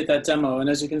 Appreciate that demo. And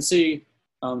as you can see,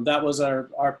 that was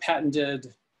our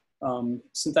patented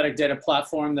synthetic data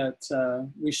platform that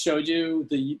we showed you,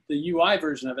 the UI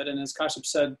version of it. And as Kashyap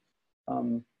said,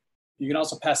 you can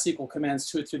also pass SQL commands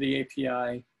to it through the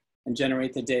API and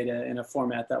generate the data in a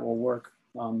format that will work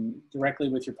directly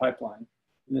with your pipeline.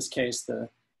 In this case, the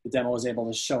demo is able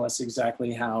to show us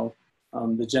exactly how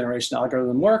the generation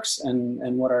algorithm works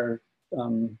and what our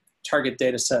target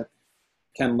data set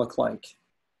can look like.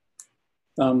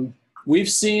 We've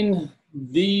seen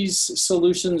these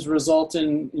solutions result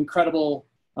in incredible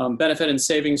benefit and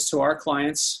savings to our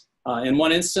clients. In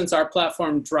one instance, our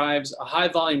platform drives a high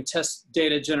volume test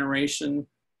data generation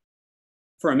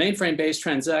for a mainframe-based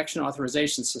transaction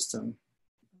authorization system.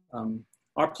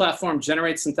 Our platform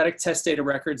generates synthetic test data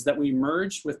records that we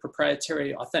merge with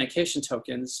proprietary authentication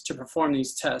tokens to perform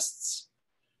these tests.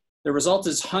 The result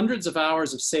is hundreds of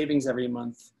hours of savings every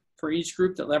month for each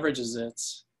group that leverages it,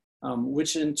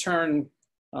 which in turn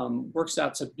works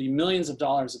out to be millions of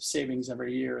dollars of savings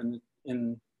every year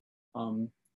in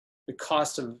the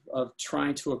cost of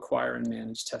trying to acquire and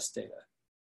manage test data.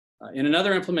 In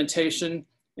another implementation,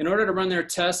 in order to run their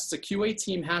tests, the QA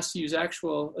team has to use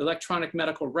actual electronic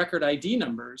medical record ID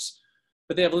numbers,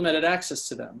 but they have limited access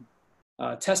to them.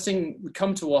 Testing would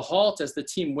come to a halt as the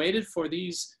team waited for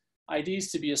these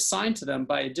IDs to be assigned to them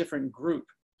by a different group.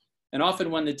 And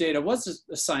often when the data was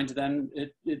assigned to them,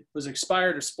 it was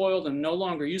expired or spoiled and no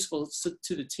longer useful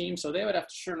to the team, so they would have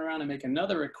to turn around and make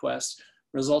another request,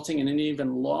 resulting in an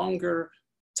even longer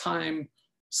time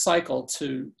cycle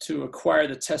to acquire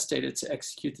the test data to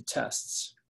execute the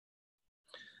tests.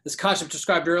 As Kashyap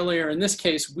described earlier, in this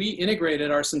case, we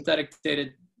integrated our synthetic data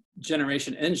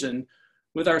generation engine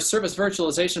with our service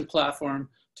virtualization platform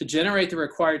to generate the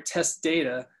required test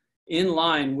data in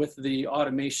line with the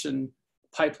automation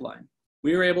pipeline.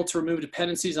 We were able to remove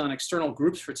dependencies on external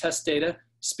groups for test data,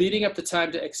 speeding up the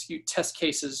time to execute test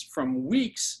cases from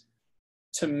weeks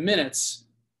to minutes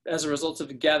as a result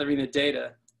of gathering the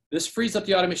data. This frees up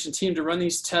the automation team to run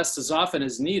these tests as often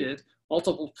as needed,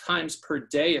 multiple times per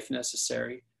day if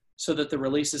necessary, so that the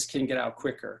releases can get out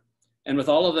quicker. And with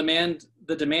all of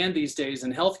the demand these days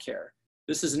in healthcare,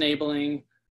 this is enabling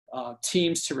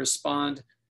teams to respond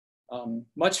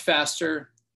much faster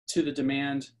to the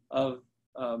demand of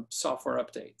software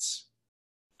updates.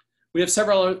 We have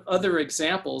several other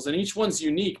examples, and each one's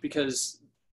unique because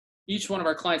each one of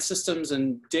our client systems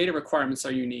and data requirements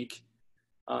are unique.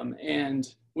 And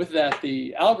with that,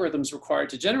 the algorithms required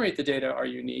to generate the data are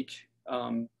unique.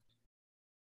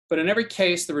 But in every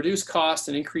case, the reduced cost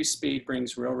and increased speed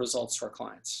brings real results to our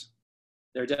clients.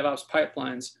 Their DevOps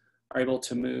pipelines are able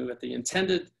to move at the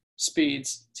intended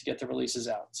speeds to get the releases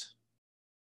out.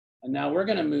 And now we're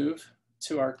going to move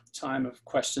to our time of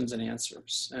questions and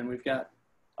answers. And we've got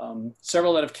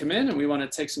several that have come in, and we want to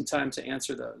take some time to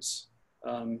answer those.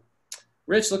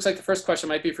 Rich, looks like the first question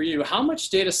might be for you. How much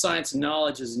data science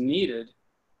knowledge is needed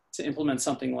to implement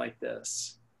something like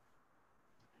this?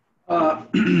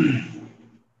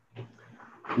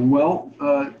 Well,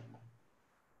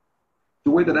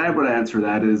 the way that I would answer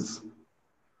that is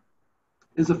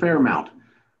a fair amount.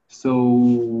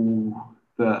 So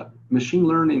the machine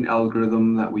learning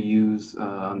algorithm that we use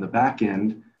on the back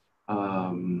end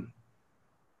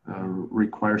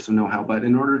requires some know-how, but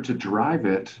in order to drive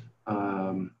it,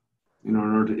 in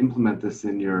order to implement this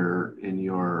in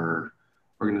your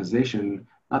organization,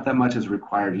 not that much is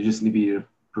required. You just need to be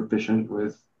proficient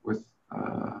with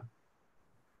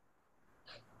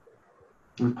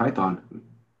Python.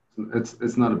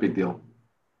 It's not a big deal.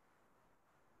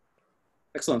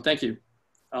 Excellent, thank you.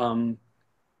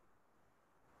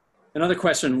 Another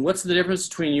question, what's the difference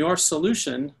between your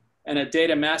solution and a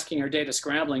data masking or data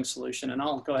scrambling solution? And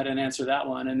I'll go ahead and answer that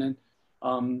one. And then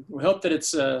we hope that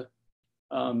it's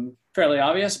fairly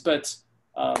obvious, but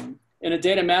in a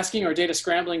data masking or data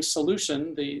scrambling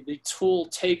solution, the tool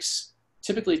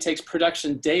typically takes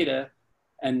production data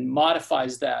and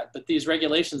modifies that. But these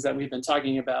regulations that we've been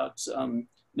talking about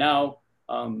now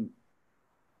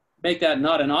make that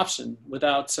not an option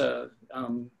without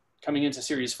coming into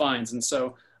serious fines. And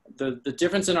so the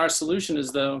difference in our solution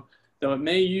is though it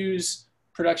may use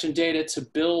production data to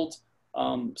build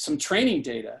some training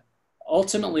data,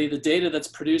 ultimately the data that's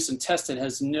produced and tested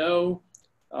has no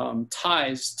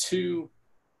ties to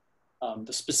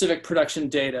the specific production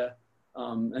data.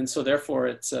 And so therefore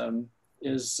it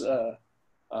is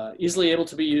easily able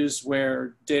to be used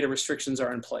where data restrictions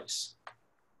are in place.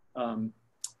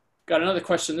 Got another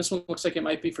question. This one looks like it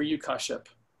might be for you, Kashyap.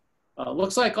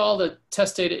 Looks like all the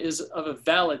test data is of a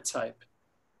valid type.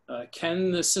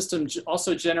 Can the system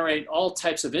also generate all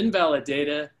types of invalid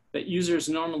data that users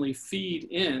normally feed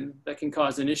in that can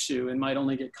cause an issue and might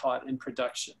only get caught in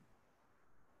production?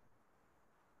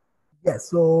 Yes,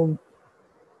 so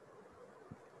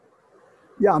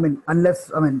yeah, I mean,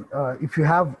 unless, if you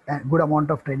have a good amount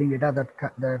of training data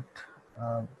that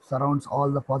surrounds all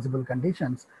the possible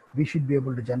conditions, we should be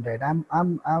able to generate. I'm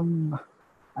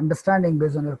understanding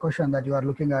based on your question that you are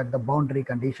looking at the boundary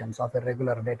conditions of a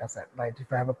regular data set, right? If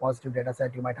you have a positive data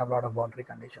set, you might have a lot of boundary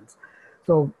conditions.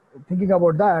 So thinking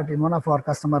about that, in one of our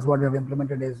customers, what we have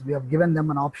implemented is we have given them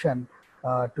an option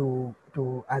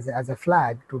as a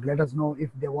flag to let us know if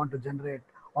they want to generate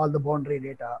all the boundary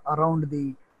data around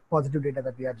the positive data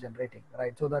that we are generating,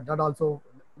 right? So that also,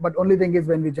 but only thing is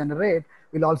when we generate,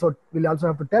 we'll also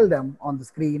have to tell them on the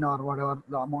screen or whatever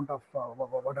the amount of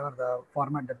whatever the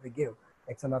format that we give,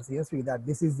 Excel or CSV, that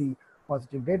this is the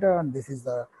positive data and this is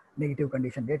the negative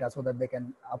condition data, so that they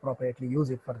can appropriately use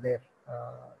it for their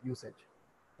usage.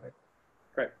 Right.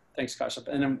 Great, thanks, Kashyap.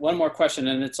 And then one more question,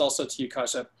 and it's also to you,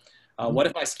 Kashyap. What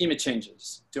if my schema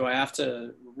changes? Do I have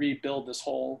to rebuild this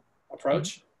whole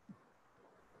approach?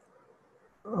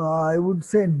 I would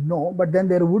say no, but then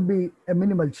there would be a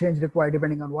minimal change required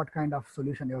depending on what kind of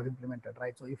solution you have implemented,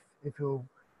 right? So if you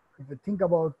think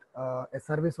about a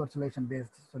service virtualization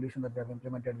based solution that we have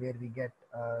implemented, where we get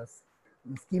the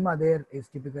schema there is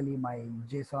typically my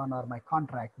JSON or my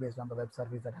contract based on the web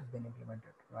service that has been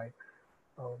implemented, right?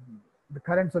 The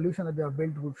current solution that we have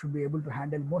built should be able to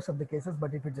handle most of the cases,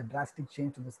 but if it's a drastic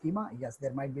change to the schema, yes,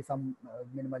 there might be some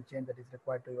minimal change that is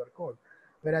required to your code.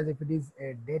 Whereas if it is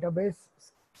a database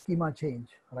schema change,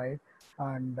 right,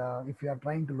 and if you are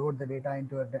trying to load the data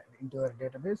into a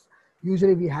database,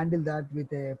 usually we handle that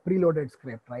with a preloaded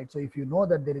script, right? So if you know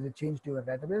that there is a change to your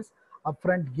database,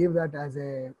 upfront give that as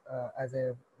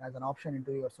an option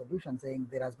into your solution, saying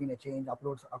there has been a change,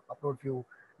 upload few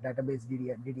database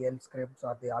DDL scripts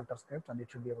or the alter scripts, and it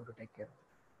should be able to take care of it.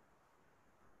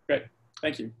 Great,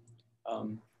 thank you.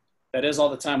 That is all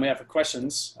the time we have for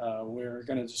questions. We're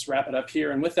going to just wrap it up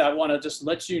here. And with that, I want to just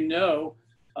let you know,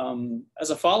 as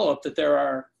a follow-up, that there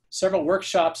are several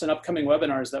workshops and upcoming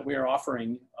webinars that we are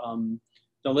offering.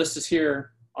 The list is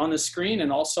here on the screen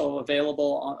and also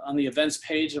available on the events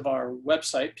page of our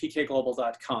website,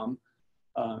 pkglobal.com.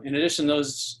 In addition,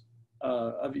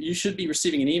 you should be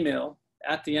receiving an email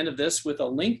at the end of this with a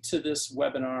link to this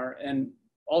webinar and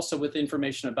also with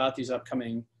information about these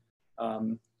upcoming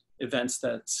events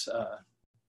that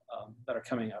are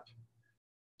coming up.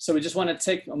 So we just want to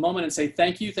take a moment and say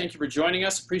thank you. Thank you for joining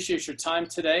us. Appreciate your time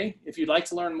today. If you'd like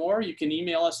to learn more, you can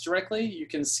email us directly. You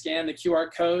can scan the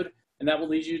QR code, and that will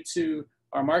lead you to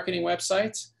our marketing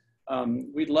website.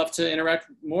 We'd love to interact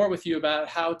more with you about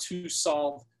how to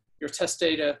solve your test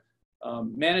data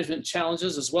management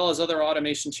challenges, as well as other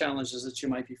automation challenges that you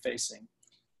might be facing.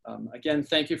 Again,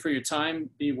 thank you for your time.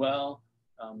 Be well,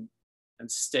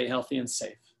 and stay healthy and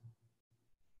safe.